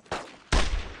 You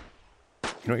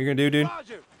know what you're gonna do, dude?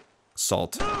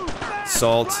 Salt.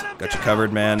 Salt. Got you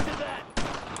covered, man.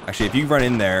 Actually, if you run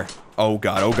in there... Oh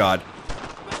god, oh god.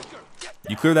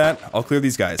 You clear that, I'll clear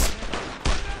these guys.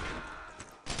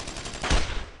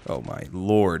 Oh my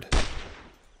lord.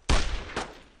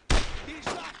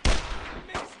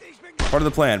 Part of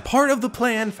the plan. Part of the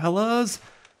plan, fellas.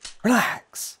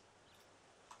 Relax.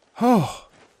 Oh.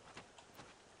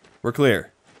 We're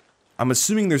clear. I'm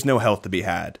assuming there's no health to be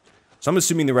had. So I'm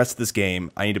assuming the rest of this game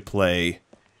I need to play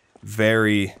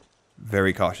very,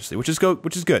 very cautiously, which is good.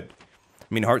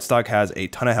 I mean, Heartstock has a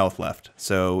ton of health left,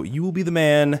 so you will be the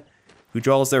man who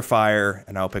draws their fire,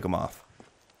 and I'll pick them off.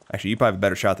 Actually, you probably have a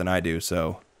better shot than I do,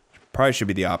 so probably should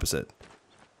be the opposite.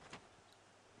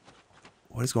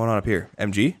 What is going on up here?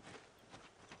 MG?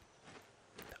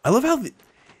 I love how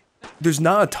there's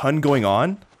not a ton going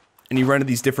on, and you run into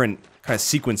these different kind of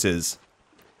sequences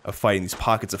of fighting, these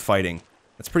pockets of fighting.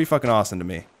 That's pretty fucking awesome to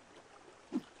me.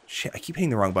 Shit, I keep hitting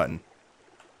the wrong button.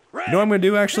 You know what I'm gonna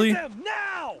do, actually?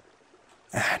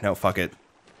 No, fuck it.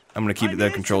 I'm gonna keep the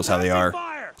controls how they are.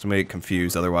 So I'm gonna get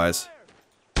confused otherwise.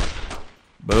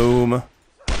 Boom.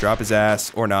 Drop his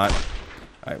ass, or not.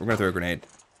 Alright, we're gonna throw a grenade.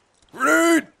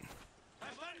 Grenade!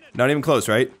 Not even close,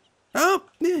 right? Oh,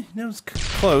 yeah, that was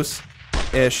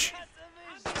close-ish.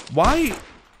 Why?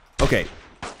 Okay,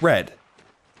 Red.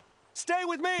 Stay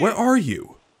with me. Where are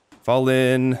you? Fall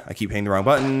in. I keep hitting the wrong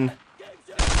button.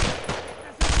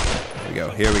 Here we go,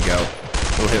 here we go.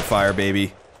 Little hip fire,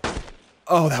 baby.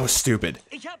 Oh, that was stupid.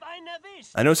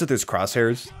 I noticed that there's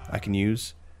crosshairs I can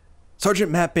use. Sergeant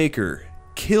Matt Baker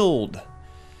killed.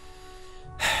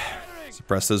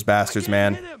 Suppress those bastards,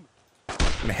 man. I'm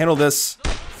gonna handle this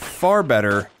far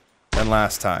better than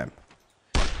last time.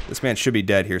 This man should be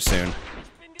dead here soon.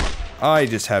 I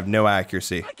just have no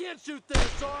accuracy.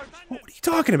 What are you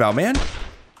talking about, man?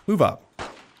 Move up.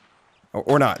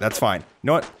 Or not, that's fine. You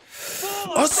know what?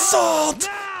 Assault!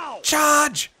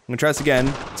 Charge! I'm gonna try this again.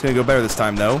 It's gonna go better this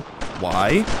time, though.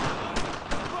 Why?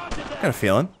 Got a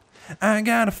feeling. I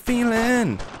got a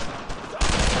feeling.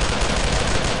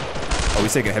 Oh,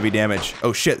 he's taking heavy damage.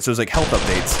 Oh shit, so it's like health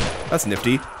updates. That's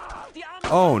nifty.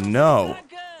 Oh no.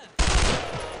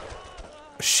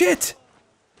 Shit!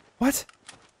 What?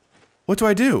 What do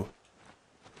I do?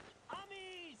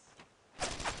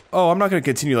 Oh, I'm not gonna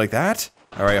continue like that.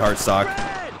 Alright,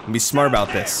 Heartstock. Be smart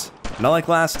about this. Not like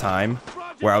last time,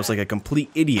 where I was like a complete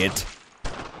idiot.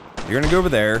 You're gonna go over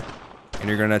there, and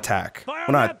you're gonna attack. Well,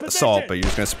 not assault, but you're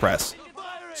just gonna suppress.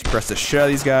 Suppress the shit out of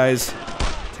these guys.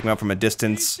 Take them out from a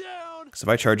distance. Because if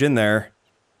I charge in there,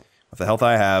 with the health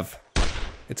I have,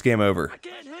 it's game over.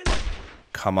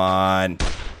 Come on.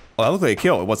 Oh, that looked like a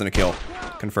kill. It wasn't a kill.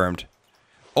 Confirmed.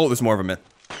 Oh, there's more of them in.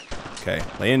 Okay,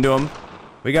 lay into him.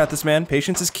 We got this, man.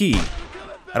 Patience is key.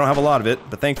 I don't have a lot of it,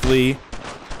 but thankfully,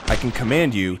 I can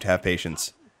command you to have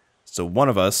patience. So one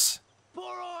of us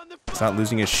is not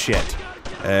losing his shit.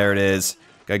 There it is.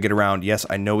 Gotta get around. Yes,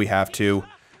 I know we have to.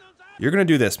 You're gonna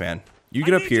do this, man. You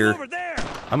get up here.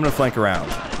 I'm gonna flank around.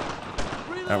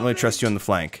 I don't really trust you on the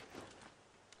flank.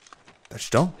 Touch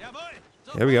don't.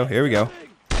 Here we go. Here we go.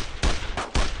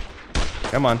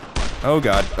 Come on. Oh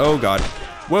god. Oh god.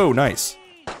 Whoa, nice.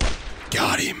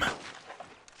 Got him.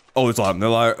 Oh, there's a lot of them. They're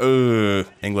a lot.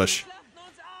 English.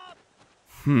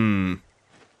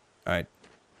 Alright.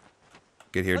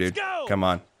 Get here, dude. Come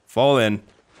on. Fall in.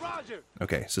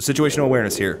 Okay, so situational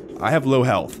awareness here. I have low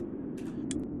health.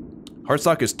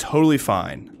 Heartstock is totally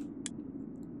fine.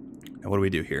 Now what do we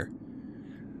do here?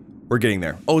 We're getting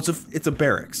there. Oh, it's a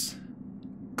barracks.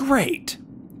 Great.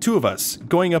 Two of us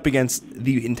going up against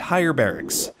the entire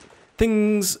barracks.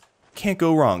 Things can't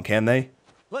go wrong, can they?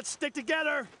 Let's stick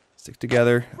together. Stick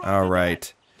together. All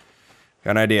right.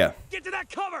 Got an idea. Get to that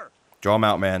cover. Draw them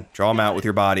out, man. Draw them out with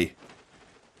your body.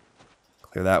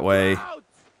 Clear that way.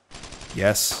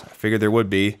 Yes, I figured there would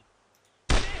be.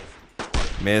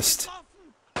 Missed.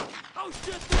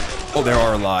 Oh, there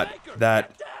are a lot.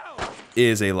 That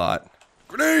is a lot.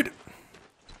 Grenade!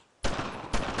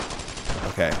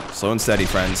 Okay, slow and steady,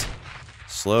 friends.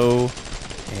 Slow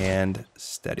and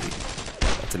steady.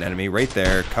 That's an enemy right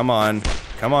there. Come on.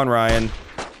 Come on, Ryan.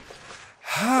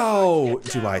 How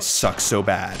do I suck so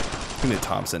bad? Give me a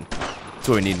Thompson. That's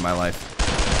what we need in my life.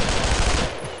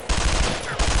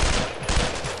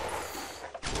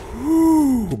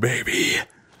 Ooh, baby.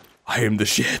 I am the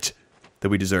shit that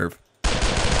we deserve.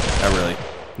 Not really.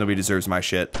 Nobody deserves my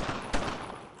shit.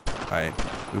 Alright,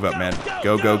 move up, man.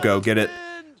 Go, go, go. Get it.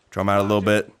 Draw him out a little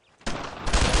bit.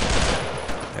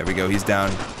 There we go. He's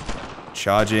down.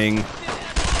 Charging.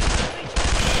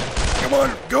 Come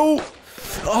on, go!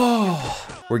 Oh,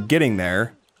 we're getting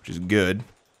there, which is good.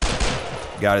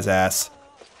 Got his ass.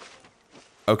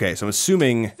 Okay, so I'm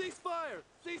assuming. Ceasefire!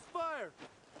 Ceasefire!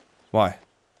 Why?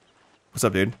 What's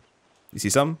up, dude? You see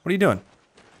something? What are you doing?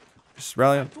 Just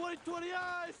rallying. 20/20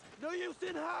 eyes! No use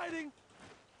in hiding!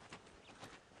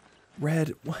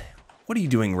 Red, what are you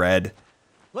doing, Red?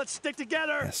 Let's stick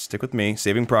together! Yeah, stick with me.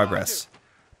 Saving progress.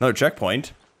 Another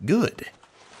checkpoint. Good.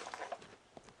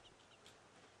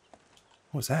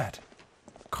 What was that?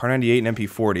 Car 98 and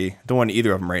MP40. Don't want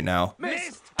either of them right now.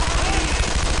 Missed!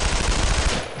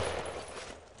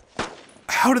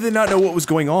 How did they not know what was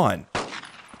going on?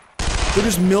 They're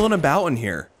just milling about in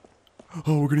here.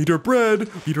 Oh, we're gonna eat our bread,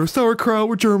 eat our sauerkraut,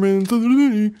 we're Germans.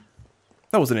 That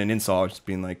wasn't an insult, I was just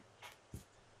being like,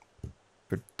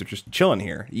 they're just chilling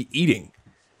here, eating.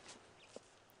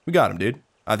 We got them, dude.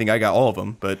 I think I got all of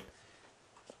them, but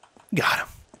got them.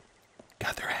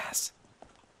 Got their ass.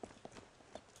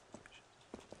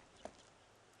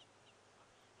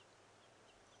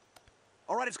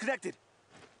 All right, it's connected.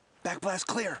 Backblast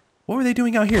clear. What were they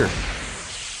doing out here?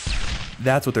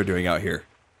 That's what they're doing out here.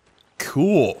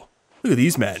 Cool. Look at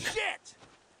these men. Shit!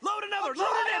 Load another!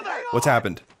 Load another! What's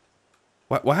happened?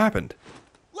 What happened?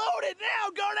 Load it now,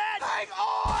 Garnett! Hang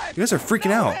on! You guys are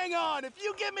freaking out. Hang on! If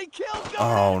you get me killed, Garnett,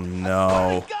 Oh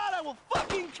no. God, I will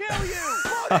fucking kill you!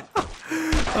 Load it!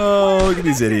 Oh, look at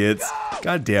these idiots.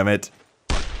 God damn it.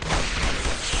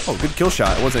 Oh, good kill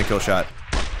shot. It wasn't a kill shot.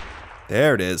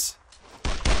 There it is.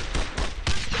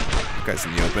 That guy's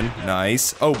in the open.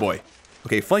 Nice. Oh boy.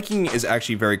 Okay, flanking is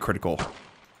actually very critical.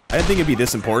 I didn't think it'd be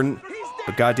this important,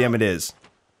 but goddamn it is.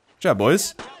 Good job,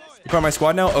 boys. You part of my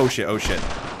squad now? Oh shit, oh shit.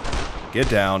 Get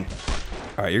down.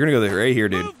 Alright, you're gonna go right here,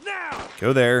 dude.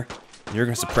 Go there. And you're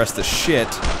gonna suppress the shit.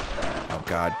 Oh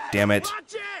god damn it.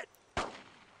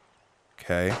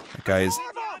 Okay, that guy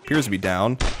appears to be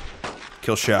down.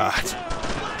 Kill shot.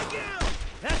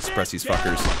 Suppress these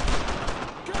fuckers.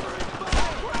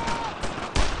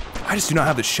 I just do not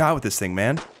have the shot with this thing,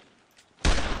 man.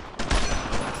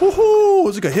 Woohoo!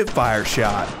 It's like a hip fire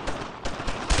shot.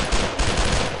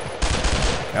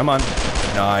 Come on.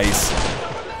 Nice.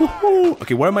 Woohoo!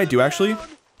 Okay, what I might do actually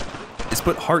is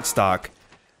put Heartstock,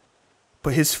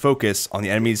 put his focus on the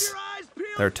enemies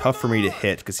that are tough for me to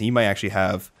hit, because he might actually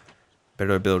have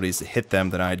better abilities to hit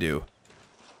them than I do.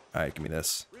 Alright, give me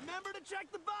this.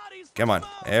 Come on.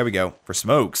 There we go. For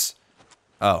smokes.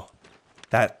 Oh.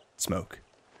 That smoke.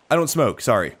 I don't smoke,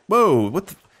 sorry. Whoa, what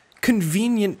the...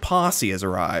 Convenient posse has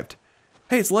arrived.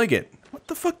 Hey, it's Leggett. What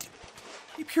the fuck?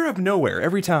 You appear out of nowhere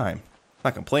every time.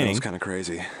 Not complaining. That's kind of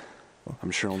crazy. I'm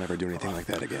sure I'll never do anything like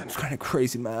that again. It's kind of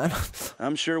crazy, man.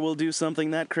 I'm sure we'll do something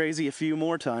that crazy a few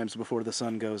more times before the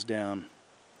sun goes down.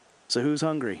 So who's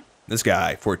hungry? This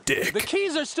guy, for dick. The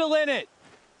keys are still in it.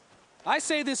 I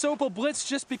say this Opel Blitz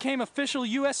just became official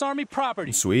U.S. Army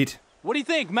property. Sweet. What do you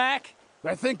think, Mac?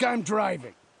 I think I'm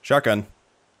driving. Shotgun.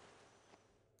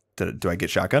 Do I get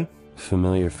shotgun?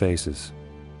 Familiar faces.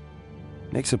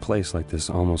 Makes a place like this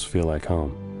almost feel like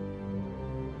home.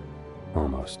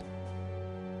 Almost.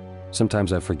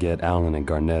 Sometimes I forget Alan and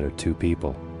Garnett are two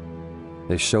people.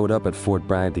 They showed up at Fort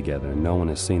Bragg together and no one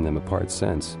has seen them apart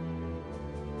since.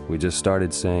 We just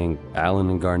started saying Alan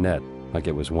and Garnett like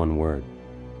it was one word.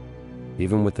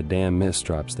 Even with the damn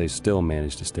misdrops, they still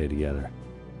managed to stay together.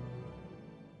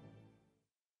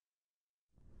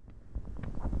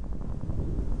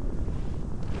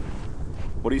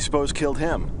 What do you suppose killed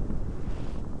him?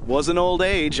 Wasn't old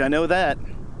age, I know that.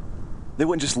 They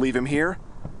wouldn't just leave him here?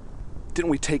 Didn't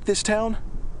we take this town?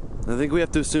 I think we have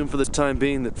to assume for the time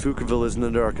being that Pflugerville isn't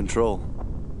under our control.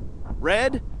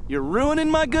 Red, you're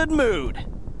ruining my good mood.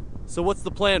 So what's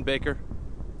the plan, Baker?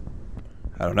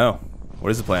 I don't know. What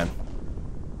is the plan?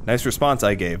 Nice response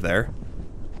I gave there.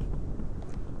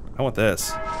 I want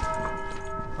this.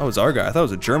 Oh, it's our guy. I thought it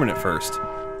was a German at first.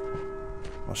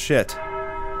 Well, shit.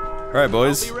 Alright,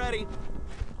 boys. I'll be ready.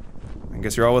 I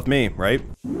guess you're all with me, right?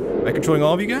 Am I controlling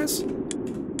all of you guys?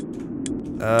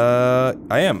 I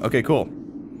am. Okay, cool.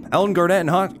 Alan, Garnett, and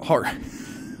Hotstock.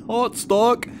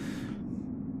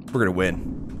 We're gonna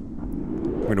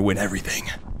win. We're gonna win everything.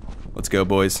 Let's go,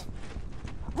 boys.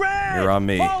 Red, You're on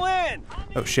me. fall in.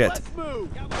 Oh, shit. Let's move.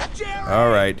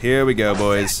 Alright, here we go,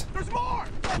 boys.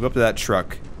 Move up to that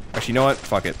truck. Actually, you know what?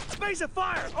 Fuck it. Base of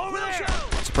fire over there.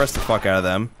 Suppress the fuck out of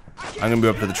them. I'm gonna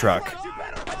move up to the truck.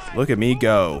 Look at me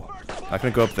go. Not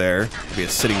gonna go up there. It'll be a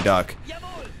sitting duck.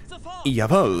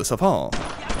 Jawohl, ça va.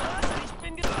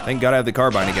 Thank God I have the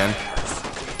carbine again.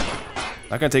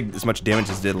 Not gonna take as much damage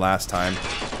as it did last time.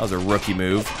 That was a rookie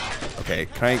move. Okay,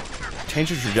 can I change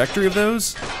the trajectory of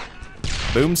those?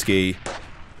 Boom ski.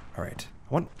 Alright.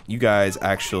 I want you guys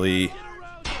actually...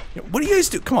 What do you guys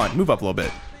do? Come on, move up a little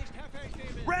bit.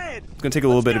 It's gonna take a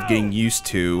little bit of getting used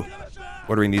to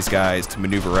ordering these guys to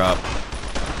maneuver up.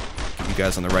 Get you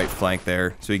guys on the right flank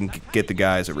there, so we can get the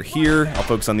guys over here. I'll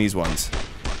focus on these ones.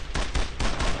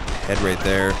 Head right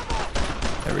there.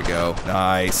 There we go.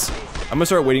 Nice. I'm gonna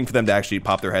start waiting for them to actually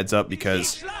pop their heads up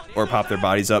because, or pop their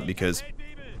bodies up because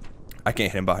I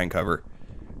can't hit them behind cover.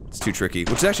 It's too tricky,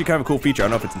 which is actually kind of a cool feature. I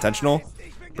don't know if it's intentional,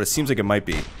 but it seems like it might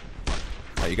be.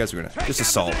 Alright, you guys are gonna just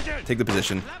assault. Take the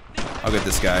position. I'll get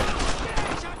this guy.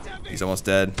 He's almost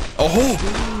dead. Oh!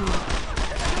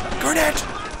 Garnet!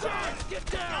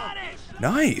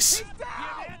 Nice!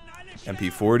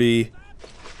 MP40.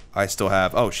 I still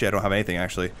have... Oh shit, I don't have anything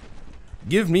actually.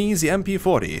 Give me the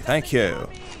MP40. Thank you.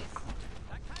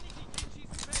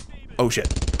 Oh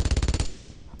shit.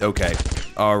 Okay.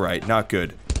 Alright, not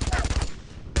good.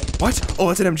 What? Oh,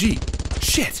 that's an MG.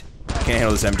 Shit! Can't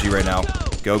handle this MG right now.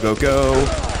 Go, go, go.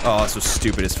 Oh, that's so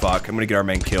stupid as fuck. I'm gonna get our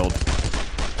men killed.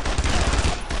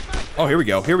 Oh, here we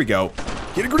go. Here we go.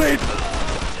 Get a grenade!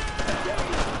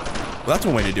 Well, that's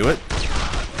one way to do it.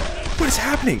 What is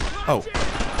happening? Oh.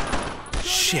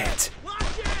 Shit.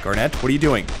 Garnet, what are you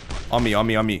doing? On me, on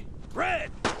me, on me.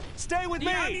 Red, stay with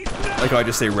me. Like how I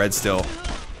just say red still.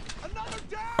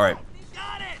 Alright.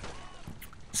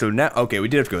 So now, okay, we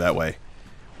did have to go that way.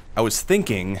 I was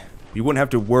thinking we wouldn't have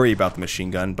to worry about the machine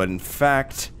gun, but in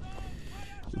fact,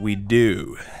 we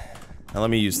do. Now let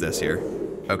me use this here.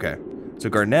 Okay. So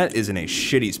Garnet is in a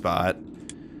shitty spot.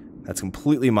 That's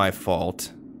completely my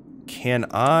fault. Can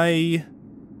I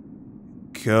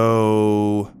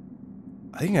go...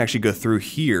 I think I can actually go through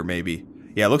here, maybe.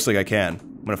 Yeah, it looks like I can.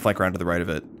 I'm gonna flank around to the right of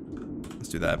it. Let's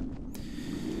do that.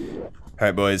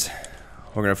 Alright, boys.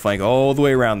 We're gonna flank all the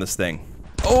way around this thing.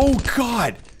 Oh,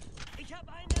 God!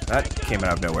 That came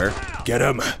out of nowhere. Get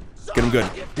him! Get him good.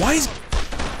 Why is...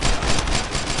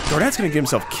 Garnet's gonna get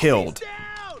himself killed.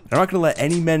 I'm not gonna let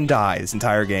any men die this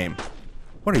entire game.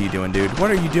 What are you doing, dude? What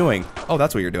are you doing? Oh,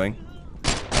 that's what you're doing.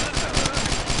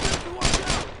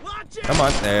 Come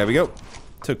on, there we go.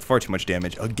 Took far too much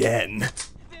damage again.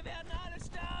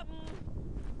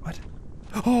 What?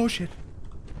 Oh, shit.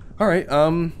 Alright,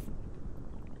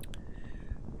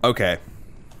 okay.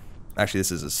 Actually,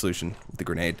 this is a solution with the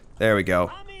grenade. There we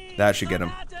go. That should get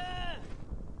him.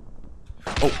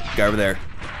 Oh, guy over there.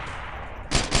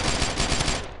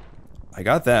 I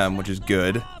got them, which is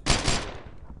good.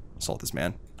 Assault this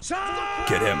man.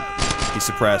 Get him. He's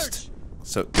suppressed.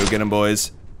 So, go get him,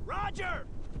 boys.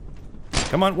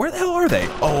 Come on, where the hell are they?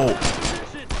 Oh.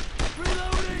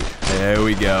 There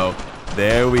we go.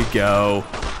 There we go.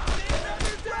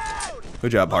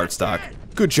 Good job, Heartstock.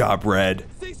 Good job, Red.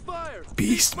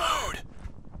 Beast mode.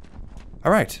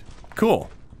 Alright,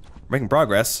 cool. Making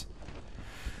progress.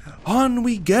 On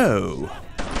we go.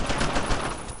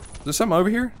 Is there something over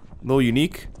here? A little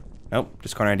unique? Nope,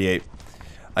 just Car 98.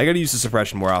 I gotta use the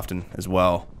suppression more often as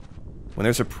well. When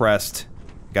they're suppressed,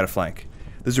 gotta flank.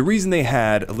 There's a reason they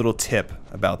had a little tip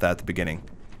about that at the beginning.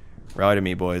 Rally to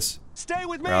me, boys. Stay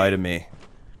with me. Rally to me.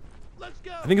 Let's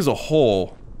go. I think as a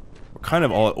whole, we're kind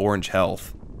of all at orange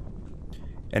health.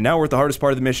 And now we're at the hardest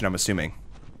part of the mission, I'm assuming.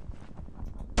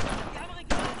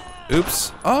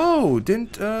 Oops. Oh,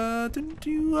 didn't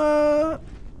you, don't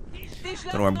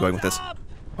know where I'm going with this.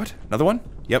 What? Another one?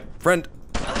 Yep, friend.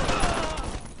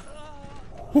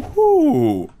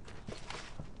 Woohoo!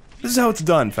 This is how it's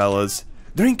done, fellas.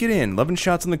 Drink it in. 11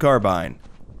 shots on the carbine.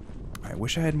 I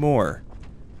wish I had more.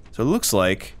 So it looks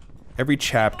like every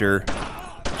chapter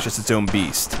is just its own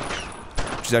beast,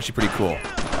 which is actually pretty cool.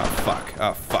 Oh, fuck.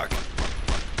 Oh, fuck.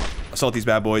 Assault these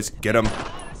bad boys. Get them.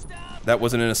 That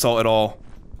wasn't an assault at all.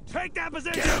 Take that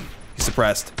position. Get him. He's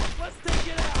suppressed. Let's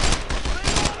take it out.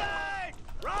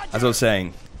 As I was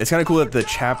saying, it's kind of cool that the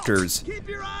chapters Keep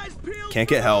your eyes peeled can't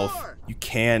get for health. more. You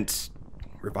can't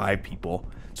revive people.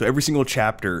 So every single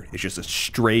chapter is just a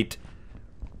straight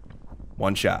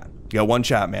one shot. You got one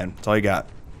shot, man. That's all you got.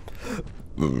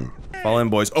 Fall in,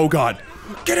 boys. Oh, God.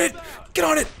 Get it. Get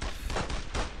on it.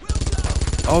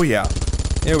 Oh, yeah.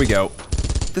 There we go.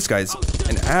 This guy's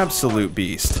an absolute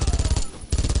beast.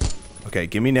 Okay,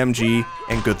 give me an MG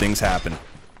and good things happen.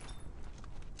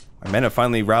 My men have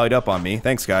finally rallied up on me.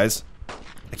 Thanks, guys.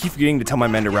 I keep forgetting to tell my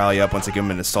men to rally up once I give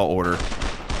them an assault order.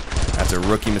 That's a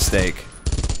rookie mistake.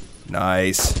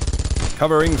 Nice.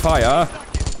 Covering fire.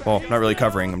 Well, not really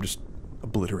covering, I'm just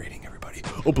obliterating everybody.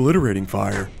 Obliterating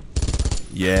fire.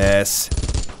 Yes.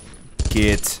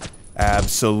 Get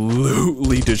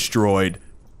absolutely destroyed.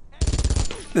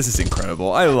 This is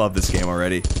incredible. I love this game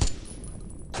already.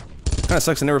 Kinda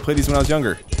sucks I never played these when I was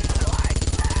younger.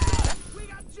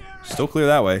 Still clear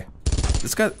that way.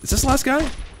 This guy, is this the last guy?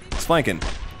 He's flanking.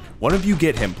 One of you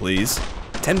get him, please.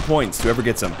 10 points, whoever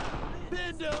gets him.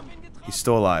 He's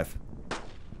still alive.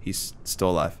 He's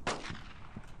still alive.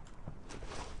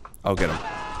 I'll get him.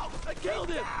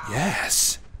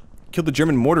 Yes! Killed the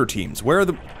German mortar teams. Where are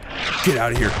the... Get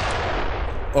out of here.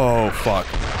 Oh, fuck.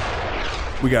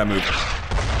 We gotta move.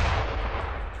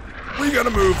 We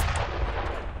gotta move.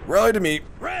 Rally to me.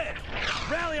 Red,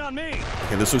 rally on me.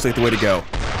 Okay, this looks like the way to go.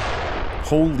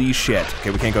 Holy shit. Okay,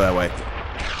 we can't go that way.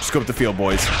 Just go up the field,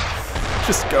 boys.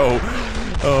 Just go.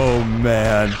 Oh,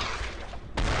 man.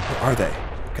 Where are they?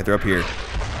 Okay, they're up here.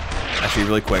 Actually,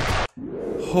 really quick.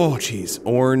 Oh, jeez.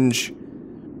 Orange.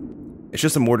 It's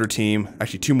just a mortar team.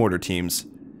 Actually, 2 mortar teams.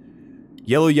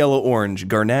 Yellow, yellow, orange.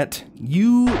 Garnet,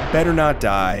 you better not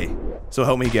die. So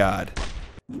help me God.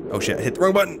 Oh, shit. I hit the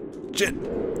wrong button. Shit.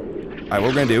 Alright, what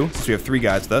we're gonna do, since we have 3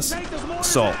 guys with us,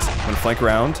 assault. I'm gonna flank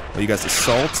around while you guys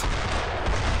assault.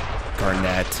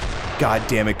 Garnet. God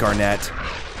damn it, Garnet.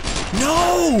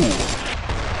 No!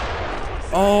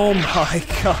 Oh my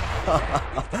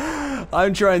god.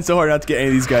 I'm trying so hard not to get any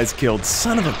of these guys killed.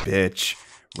 Son of a bitch.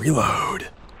 Reload.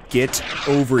 Get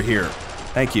over here.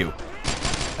 Thank you.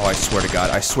 Oh, I swear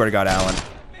to God, Alan.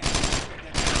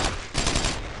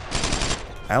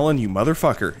 Alan, you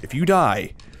motherfucker. If you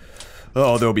die,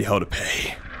 oh, there'll be hell to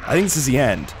pay. I think this is the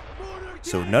end.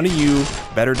 So none of you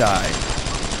better die.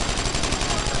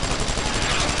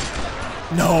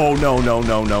 No, no, no,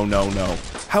 no, no, no, no.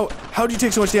 How'd you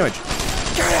take so much damage?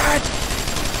 Get it!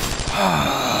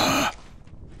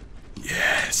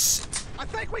 Yes.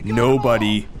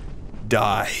 Nobody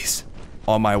dies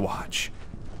on my watch.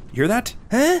 You hear that?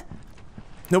 Huh?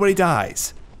 Nobody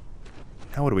dies.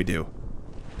 Now what do we do?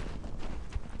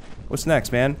 What's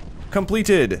next, man?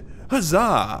 Completed!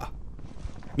 Huzzah!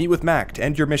 Meet with Mac to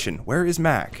end your mission. Where is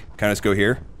Mac? Can I just go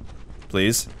here?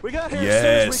 Please? We got here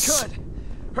yes. as soon as we could.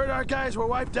 Heard our guys were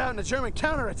wiped out in a German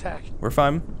counterattack. We're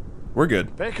fine. We're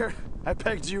good. Baker, I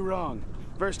pegged you wrong.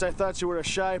 First I thought you were a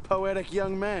shy, poetic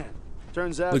young man.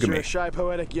 Turns out Look at you're me. a shy,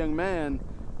 poetic young man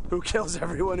who kills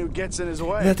everyone who gets in his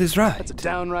way. That is right. That's a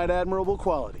downright admirable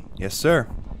quality. Yes, sir.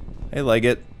 I like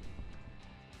it.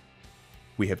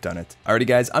 We have done it. Alrighty,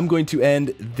 guys, I'm going to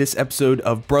end this episode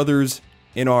of Brothers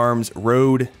in Arms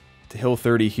Road to Hill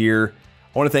 30 here.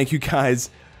 I want to thank you guys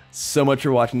so much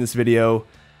for watching this video.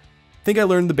 I think I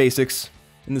learned the basics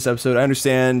in this episode. I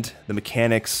understand the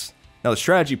mechanics. Now, the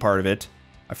strategy part of it,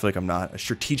 I feel like I'm not a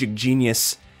strategic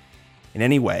genius in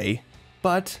any way,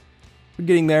 but we're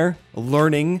getting there,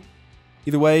 learning.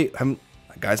 Either way,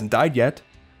 guys haven't died yet,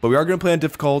 but we are going to play on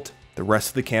difficult the rest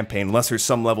of the campaign, unless there's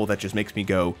some level that just makes me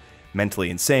go mentally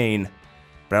insane,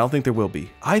 but I don't think there will be.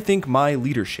 I think my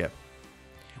leadership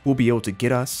will be able to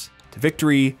get us to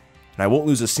victory, and I won't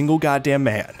lose a single goddamn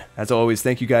man. As always,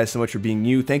 thank you guys so much for being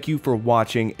you. Thank you for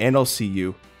watching, and I'll see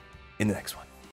you in the next one.